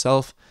test to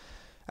itself,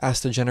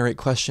 asked to generate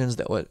questions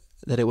that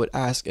it would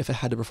ask if it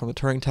had to perform the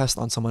Turing test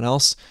on someone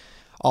else.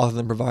 Author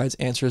then provides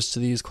answers to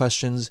these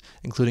questions,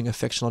 including a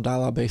fictional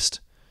dialogue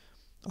based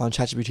on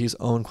ChatGPT's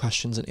own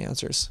questions and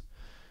answers.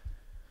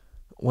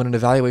 When it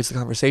evaluates the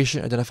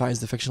conversation, it identifies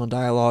the fictional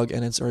dialogue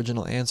and its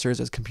original answers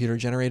as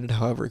computer-generated.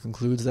 However, it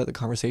concludes that the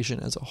conversation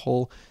as a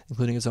whole,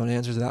 including its own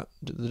answers without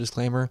the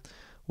disclaimer,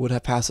 would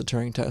have passed the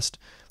Turing test.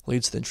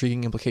 Leads to the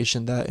intriguing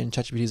implication that in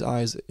ChatGPT's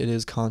eyes, it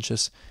is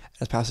conscious and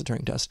has passed the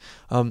Turing test.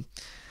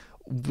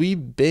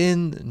 We've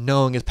been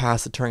knowing it's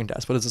passed the Turing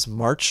test. What is this,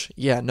 March?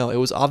 Yeah, no, it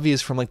was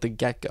obvious from like the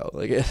get-go.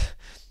 Like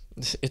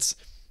it's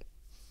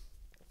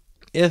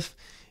if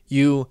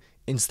you,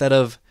 instead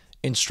of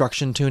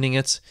instruction tuning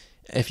it,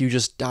 if you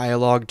just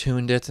dialogue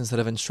tuned it instead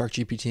of instruct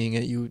GPTing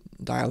it, you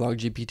dialogue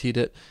GPT'd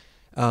it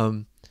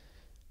to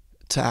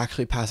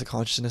actually pass a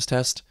consciousness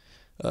test,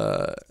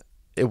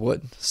 it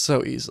would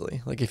so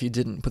easily. Like if you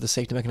didn't put the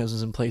safety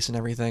mechanisms in place and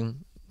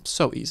everything,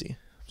 so easy.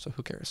 So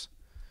who cares?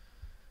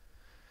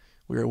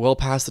 We are well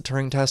past the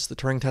Turing test. The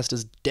Turing test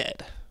is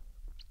dead.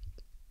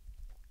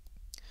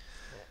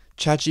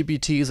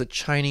 ChatGPT is a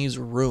Chinese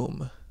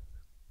room.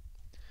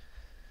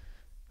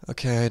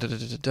 Okay,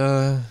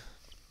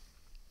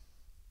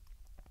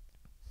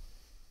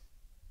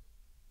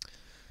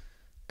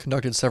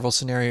 Conducted several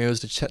scenarios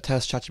to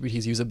test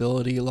ChatGPT's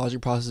usability,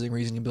 logic processing,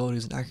 reasoning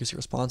abilities, and accuracy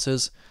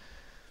responses.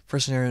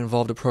 First scenario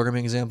involved a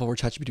programming example where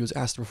ChatGPT was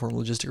asked to perform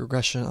logistic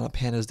regression on a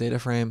pandas data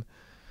frame.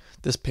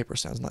 This paper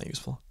sounds not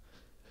useful.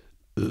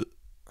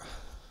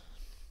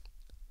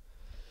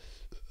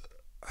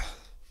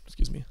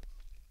 Excuse me.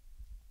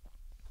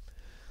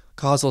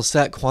 Causal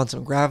set,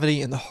 quantum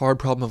gravity, and the hard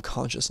problem of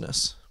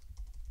consciousness.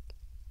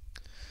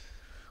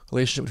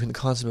 Relationship between the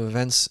concept of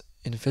events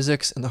in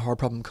physics and the hard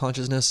problem of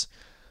consciousness.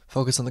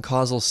 Focus on the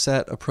causal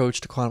set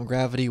approach to quantum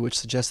gravity, which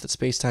suggests that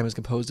spacetime is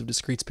composed of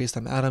discrete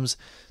spacetime atoms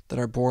that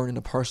are born in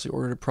a partially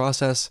ordered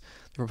process.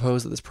 They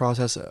propose that this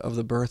process of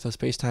the birth of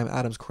spacetime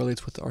atoms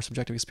correlates with our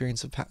subjective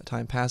experience of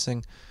time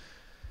passing.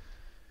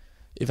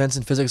 Events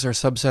in physics are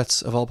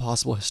subsets of all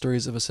possible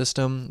histories of a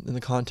system. In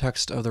the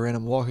context of the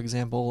random walk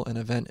example, an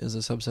event is a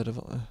subset of...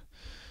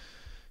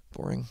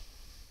 boring.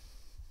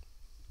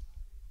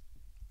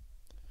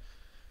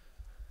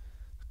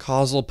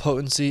 Causal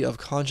potency of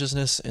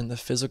consciousness in the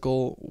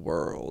physical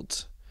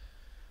world.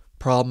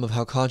 Problem of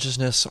how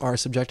consciousness, our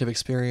subjective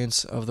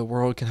experience of the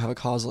world, can have a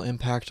causal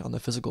impact on the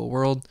physical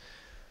world.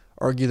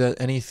 Argue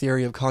that any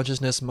theory of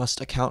consciousness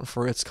must account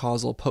for its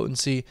causal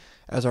potency,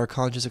 as our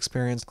conscious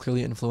experience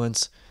clearly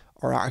influence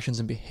our actions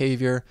and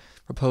behavior.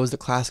 Propose that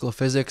classical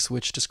physics,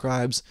 which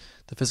describes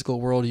the physical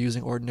world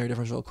using ordinary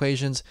differential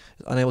equations,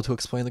 is unable to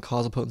explain the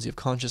causal potency of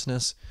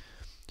consciousness.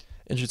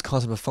 Introduce the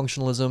concept of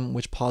functionalism,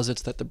 which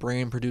posits that the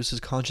brain produces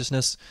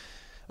consciousness.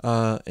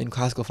 In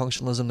classical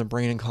functionalism, the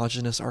brain and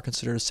consciousness are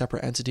considered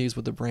separate entities,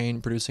 with the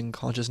brain producing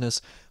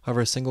consciousness.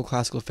 However, single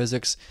classical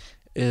physics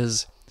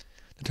is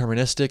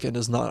deterministic and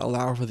does not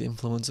allow for the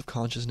influence of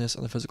consciousness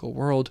on the physical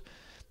world.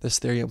 This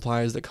theory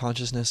implies that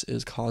consciousness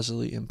is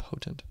causally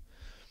impotent.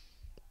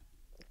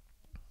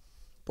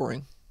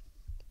 Boring.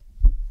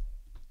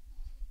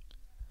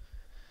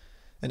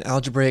 An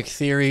algebraic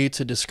theory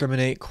to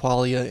discriminate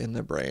qualia in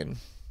the brain.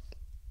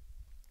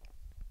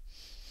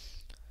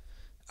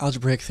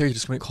 Algebraic theory to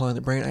discriminate qualia in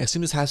the brain. I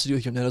assume this has to do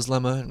with Yoneda's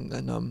lemma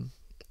and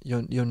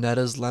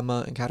Yoneda's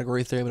lemma and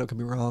category theory, but I could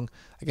be wrong.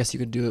 I guess you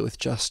could do it with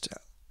just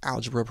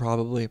algebra,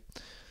 probably.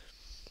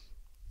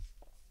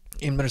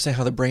 Aim to understand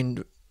how the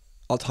brain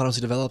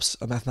autonomously develops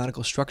a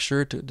mathematical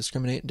structure to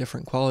discriminate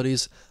different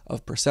qualities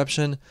of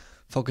perception.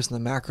 Focus on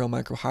the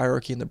macro-micro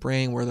hierarchy in the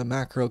brain, where the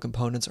macro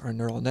components are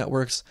neural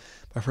networks.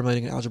 By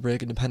formulating an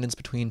algebraic independence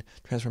between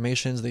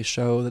transformations, they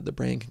show that the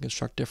brain can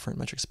construct different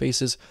metric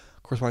spaces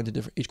corresponding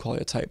to each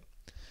qualia type.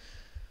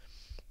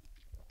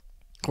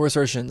 Core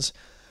assertions.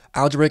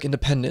 Algebraic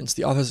independence.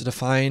 The authors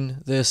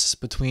define this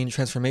between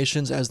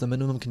transformations as the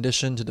minimum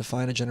condition to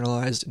define a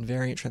generalized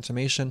invariant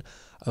transformation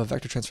of a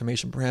vector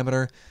transformation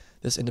parameter.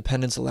 This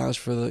independence allows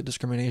for the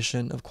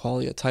discrimination of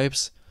qualia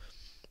types.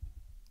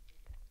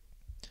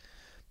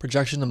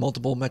 Projection of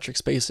multiple metric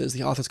spaces.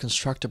 The authors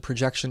construct a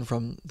projection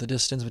from the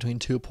distance between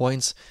 2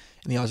 points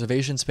in the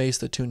observation space,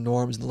 the 2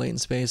 norms in the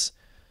latent space.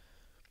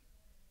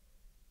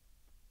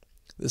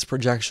 This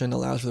projection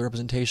allows for the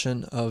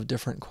representation of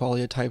different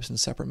qualia types in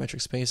separate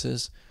metric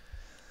spaces.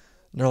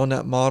 Neural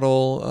net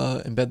model,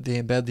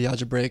 embed the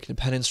algebraic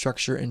dependence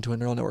structure into a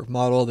neural network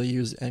model. They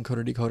use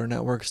encoder-decoder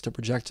networks to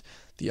project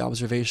the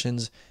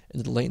observations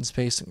into the latent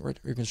space and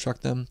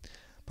reconstruct them.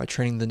 By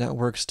training the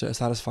networks to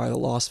satisfy the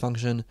loss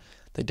function,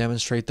 they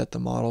demonstrate that the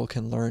model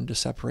can learn to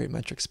separate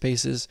metric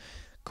spaces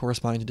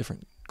corresponding to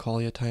different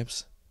qualia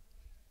types.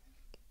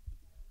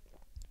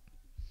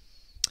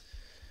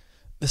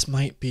 This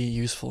might be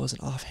useful as an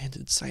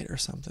offhanded cite or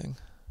something.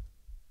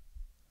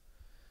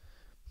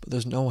 But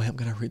there's no way I'm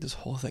going to read this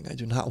whole thing. I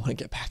do not want to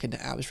get back into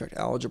abstract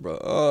algebra.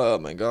 Oh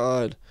my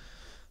god.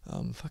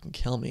 Fucking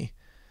kill me.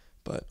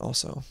 But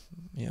also,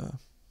 yeah.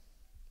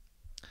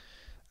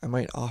 I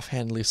might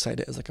offhandedly cite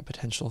it as like a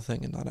potential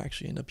thing and not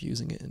actually end up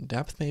using it in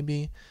depth,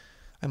 maybe.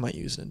 I might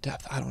use it in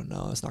depth. I don't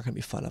know. It's not going to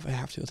be fun if I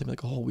have to. It'll take me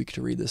like a whole week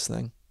to read this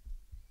thing.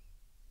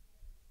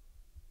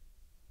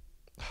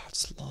 Oh,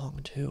 it's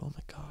long too. Oh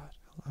my god.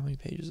 How many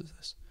pages is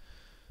this?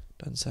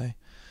 Doesn't say.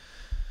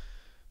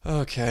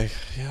 Okay.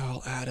 Yeah,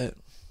 I'll add it.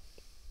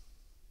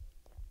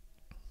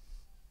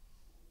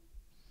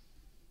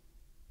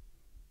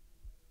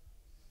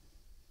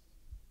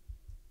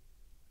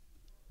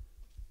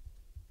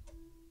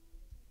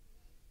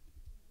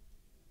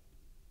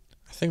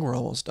 I think we're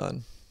almost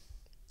done.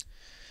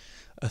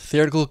 A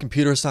theoretical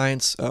computer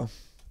science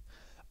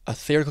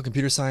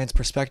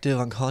perspective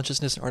on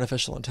consciousness and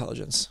artificial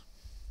intelligence.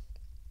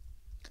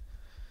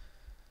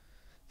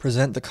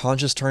 Present the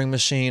conscious Turing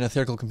machine, a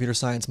theoretical computer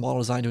science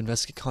model designed to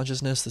investigate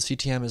consciousness. The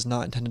CTM is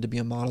not intended to be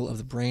a model of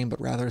the brain, but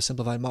rather a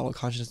simplified model of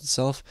consciousness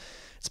itself.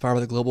 It's powered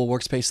by the global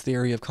workspace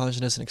theory of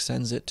consciousness and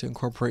extends it to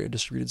incorporate a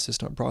distributed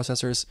system of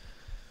processors.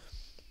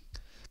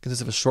 It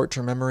consists of a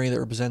short-term memory that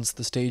represents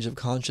the stage of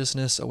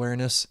consciousness,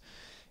 awareness,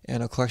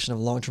 and a collection of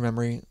long-term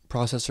memory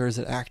processors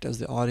that act as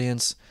the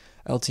audience.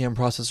 LTM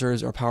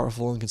processors are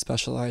powerful and can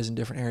specialize in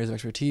different areas of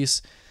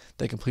expertise.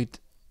 They compete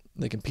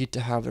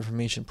to have their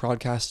information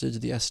broadcasted to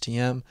the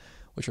STM,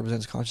 which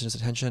represents conscious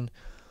attention.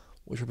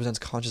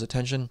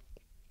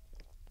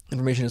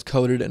 Information is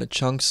coded into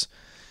chunks,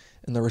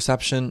 and the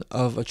reception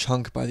of a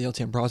chunk by the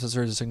LTM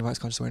processor signifies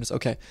conscious awareness.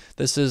 Okay,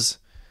 this is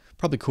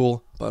probably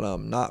cool, but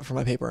not for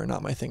my paper,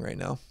 not my thing right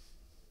now.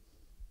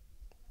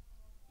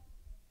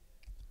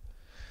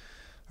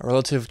 A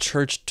relative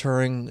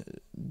Church-Turing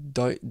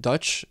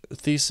Dutch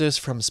thesis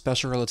from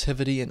special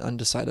relativity and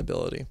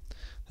undecidability.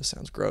 This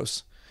sounds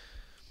gross.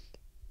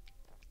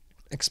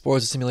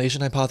 Explores the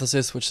simulation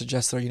hypothesis, which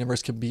suggests that our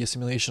universe could be a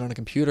simulation on a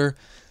computer.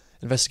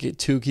 Investigate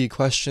two key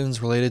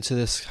questions related to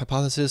this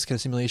hypothesis. Can a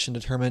simulation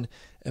determine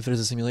if it is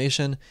a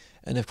simulation,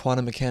 and is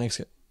quantum mechanics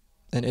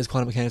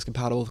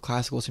compatible with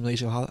classical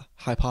simulation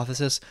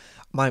hypothesis?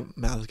 My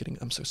mouth is getting,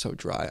 I'm so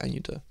dry. I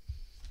need to.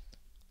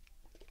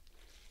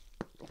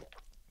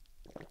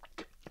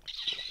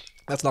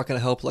 That's not going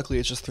to help. Luckily,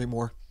 it's just 3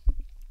 more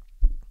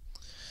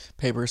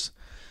papers.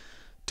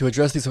 To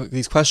address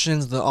these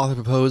questions, the author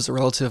proposed a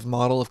relative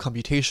model of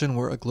computation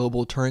where a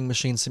global Turing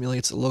machine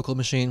simulates a local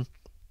machine.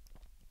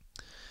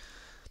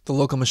 The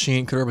local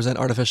machine could represent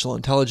artificial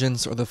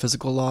intelligence or the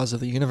physical laws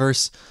of the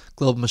universe.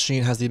 Global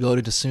machine has the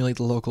ability to simulate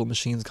the local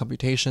machine's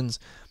computations,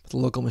 but the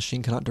local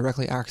machine cannot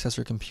directly access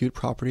or compute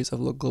properties of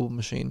the global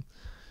machine.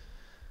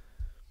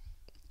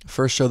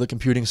 First, show that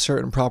computing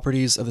certain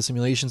properties of the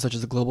simulation, such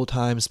as the global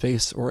time,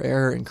 space, or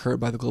error incurred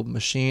by the global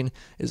machine,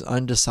 is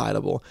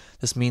undecidable.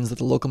 This means that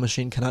the local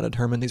machine cannot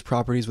determine these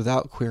properties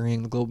without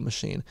querying the global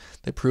machine.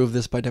 They prove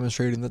this by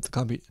demonstrating that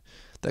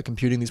that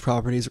computing these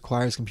properties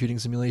requires computing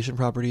simulation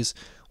properties,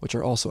 which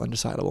are also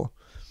undecidable.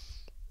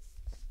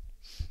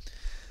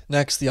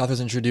 Next, the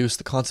authors introduce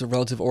the concept of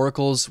relative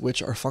oracles,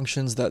 which are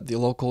functions that the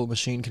local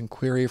machine can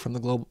query from the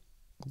global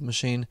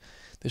machine.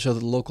 They show that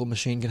the local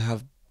machine can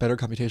have better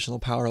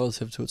computational power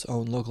relative to its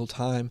own local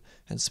time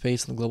and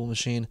space in the global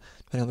machine,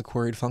 depending on the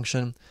queried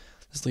function.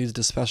 This leads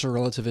to special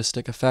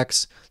relativistic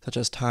effects, such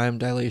as time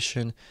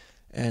dilation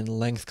and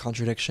length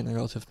contradiction in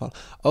relative model.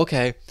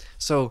 Okay,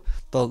 so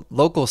the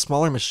local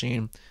smaller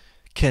machine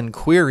can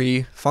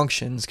query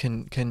functions,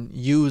 can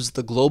use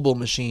the global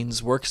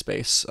machine's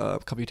workspace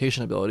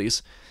computation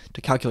abilities to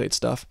calculate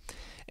stuff,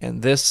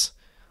 and this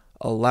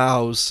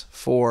allows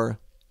for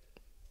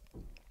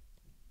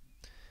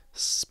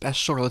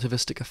special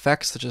relativistic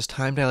effects such as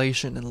time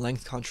dilation and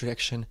length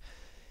contradiction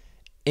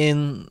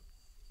in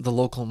the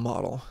local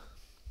model.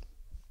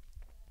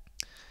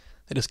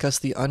 They discuss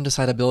the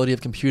undecidability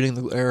of computing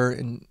the error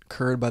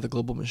incurred by the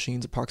global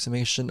machine's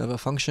approximation of a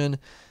function.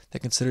 They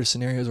consider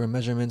scenarios where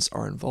measurements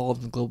are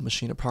involved and the global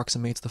machine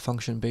approximates the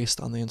function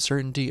based on the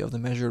uncertainty of the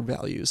measured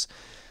values.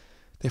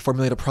 They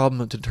formulate a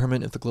problem to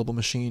determine if the global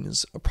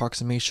machine's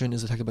approximation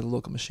is detected by the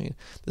local machine.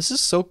 This is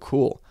so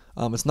cool.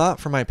 It's not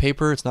for my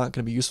paper. It's not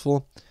going to be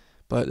useful.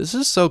 But this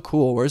is so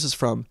cool. Where is this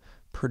from?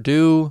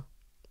 Purdue,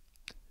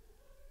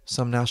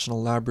 some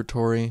national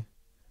laboratory.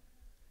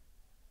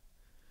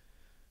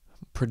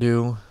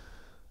 Purdue.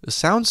 This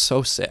sounds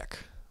so sick.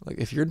 Like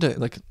if you're into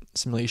like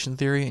simulation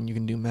theory and you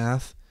can do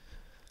math,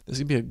 this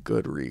would be a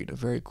good read, a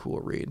very cool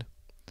read.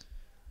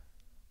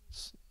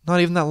 It's not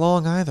even that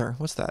long either.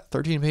 What's that?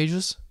 13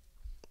 pages?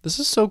 This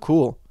is so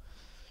cool.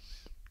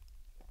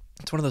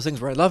 It's one of those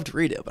things where I love to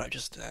read it, but I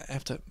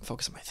have to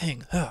focus on my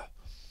thing. Ugh.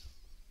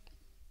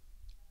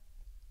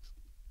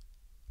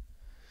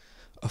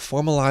 A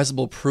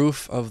formalizable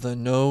proof of the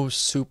no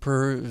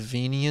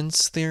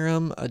supervenience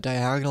theorem, a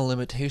diagonal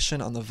limitation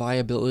on the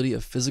viability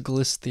of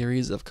physicalist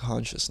theories of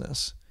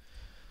consciousness.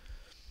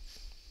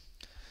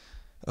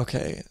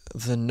 Okay,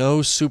 the no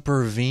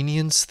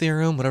supervenience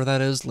theorem, whatever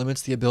that is,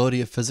 limits the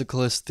ability of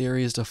physicalist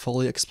theories to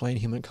fully explain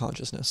human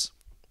consciousness.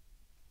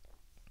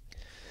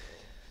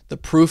 The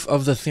proof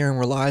of the theorem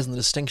relies on the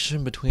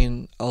distinction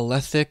between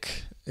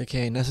alethic,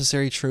 aka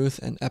necessary truth,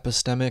 and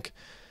epistemic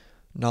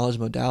knowledge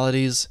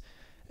modalities,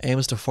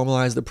 aims to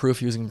formalize the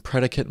proof using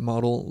predicate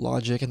model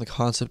logic and the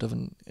concept of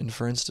an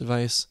inference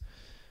device.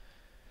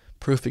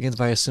 Proof begins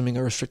by assuming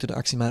a restricted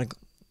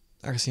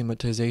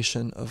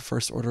axiomatization of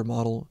first-order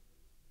model.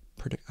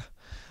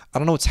 I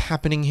don't know what's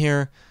happening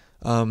here.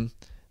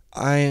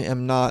 I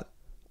am not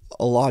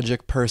a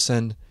logic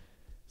person.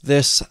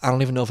 This, I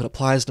don't even know if it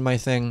applies to my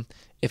thing.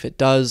 If it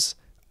does,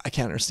 I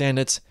can't understand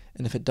it.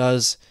 And if it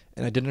does,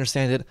 and I didn't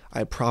understand it,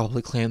 I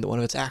probably claim that one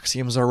of its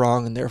axioms are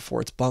wrong and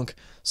therefore it's bunk,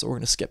 so we're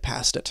going to skip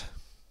past it.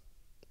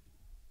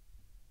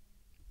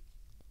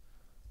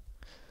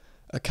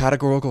 A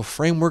categorical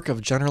framework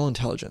of general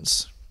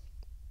intelligence.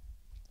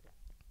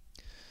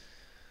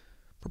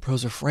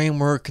 Propose a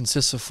framework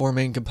consists of four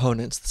main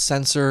components: the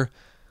sensor,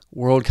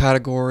 world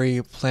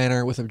category,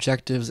 planner with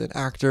objectives, and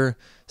actor.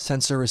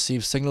 Sensor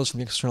receives signals from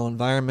the external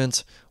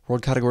environment.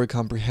 World category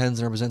comprehends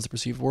and represents the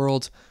perceived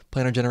world.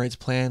 Planner generates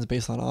plans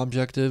based on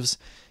objectives,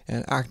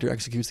 and actor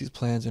executes these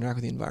plans and interact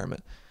with the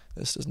environment.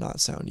 This does not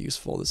sound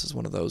useful. This is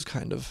one of those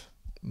kind of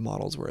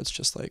models where it's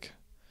just like,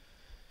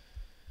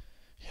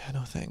 yeah,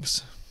 no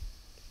thanks.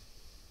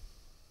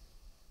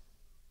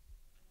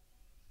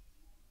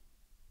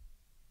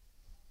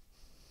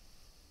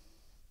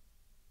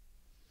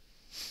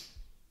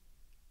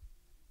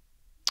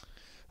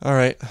 All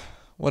right,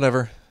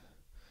 whatever.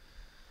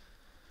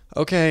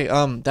 Okay,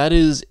 that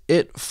is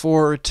it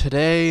for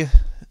today.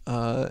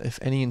 If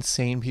any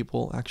insane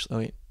people actually,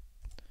 wait,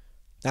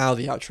 now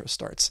the outro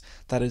starts.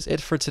 That is it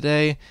for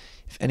today.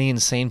 If any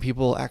insane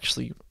people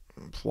actually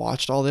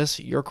watched all this,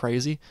 you're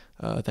crazy.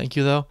 Thank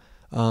you though.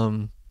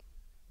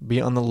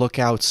 Be on the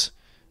lookout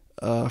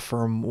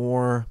for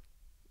more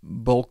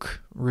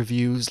bulk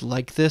reviews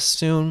like this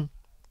soon.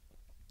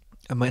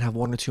 I might have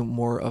one or two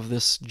more of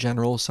this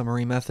general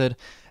summary method,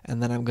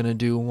 and then I'm going to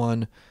do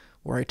one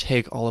where I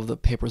take all of the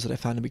papers that I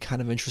found to be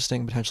kind of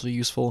interesting, potentially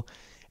useful,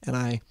 and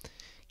I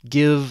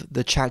give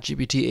the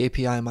ChatGPT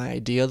API my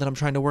idea that I'm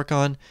trying to work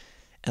on,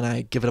 and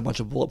I give it a bunch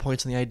of bullet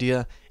points on the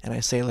idea, and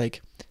I say,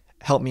 like,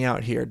 help me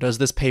out here. Does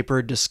this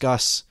paper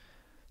discuss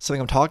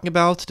something I'm talking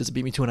about? Does it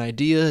beat me to an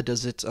idea?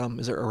 Does it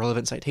is there a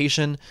relevant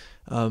citation?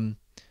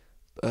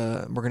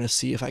 We're going to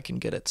see if I can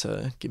get it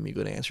to give me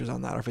good answers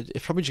on that, or if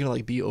it's probably just going to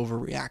like be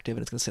overreactive and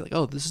it's going to say like,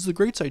 oh, this is a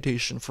great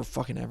citation for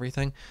fucking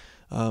everything.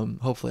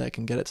 Hopefully I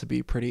can get it to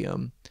be pretty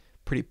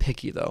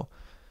picky though.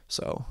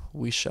 So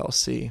we shall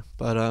see.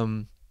 But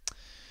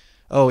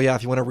oh yeah,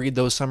 if you want to read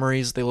those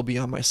summaries, they will be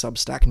on my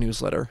Substack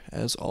newsletter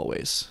as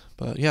always.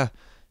 But yeah,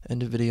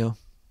 end of video.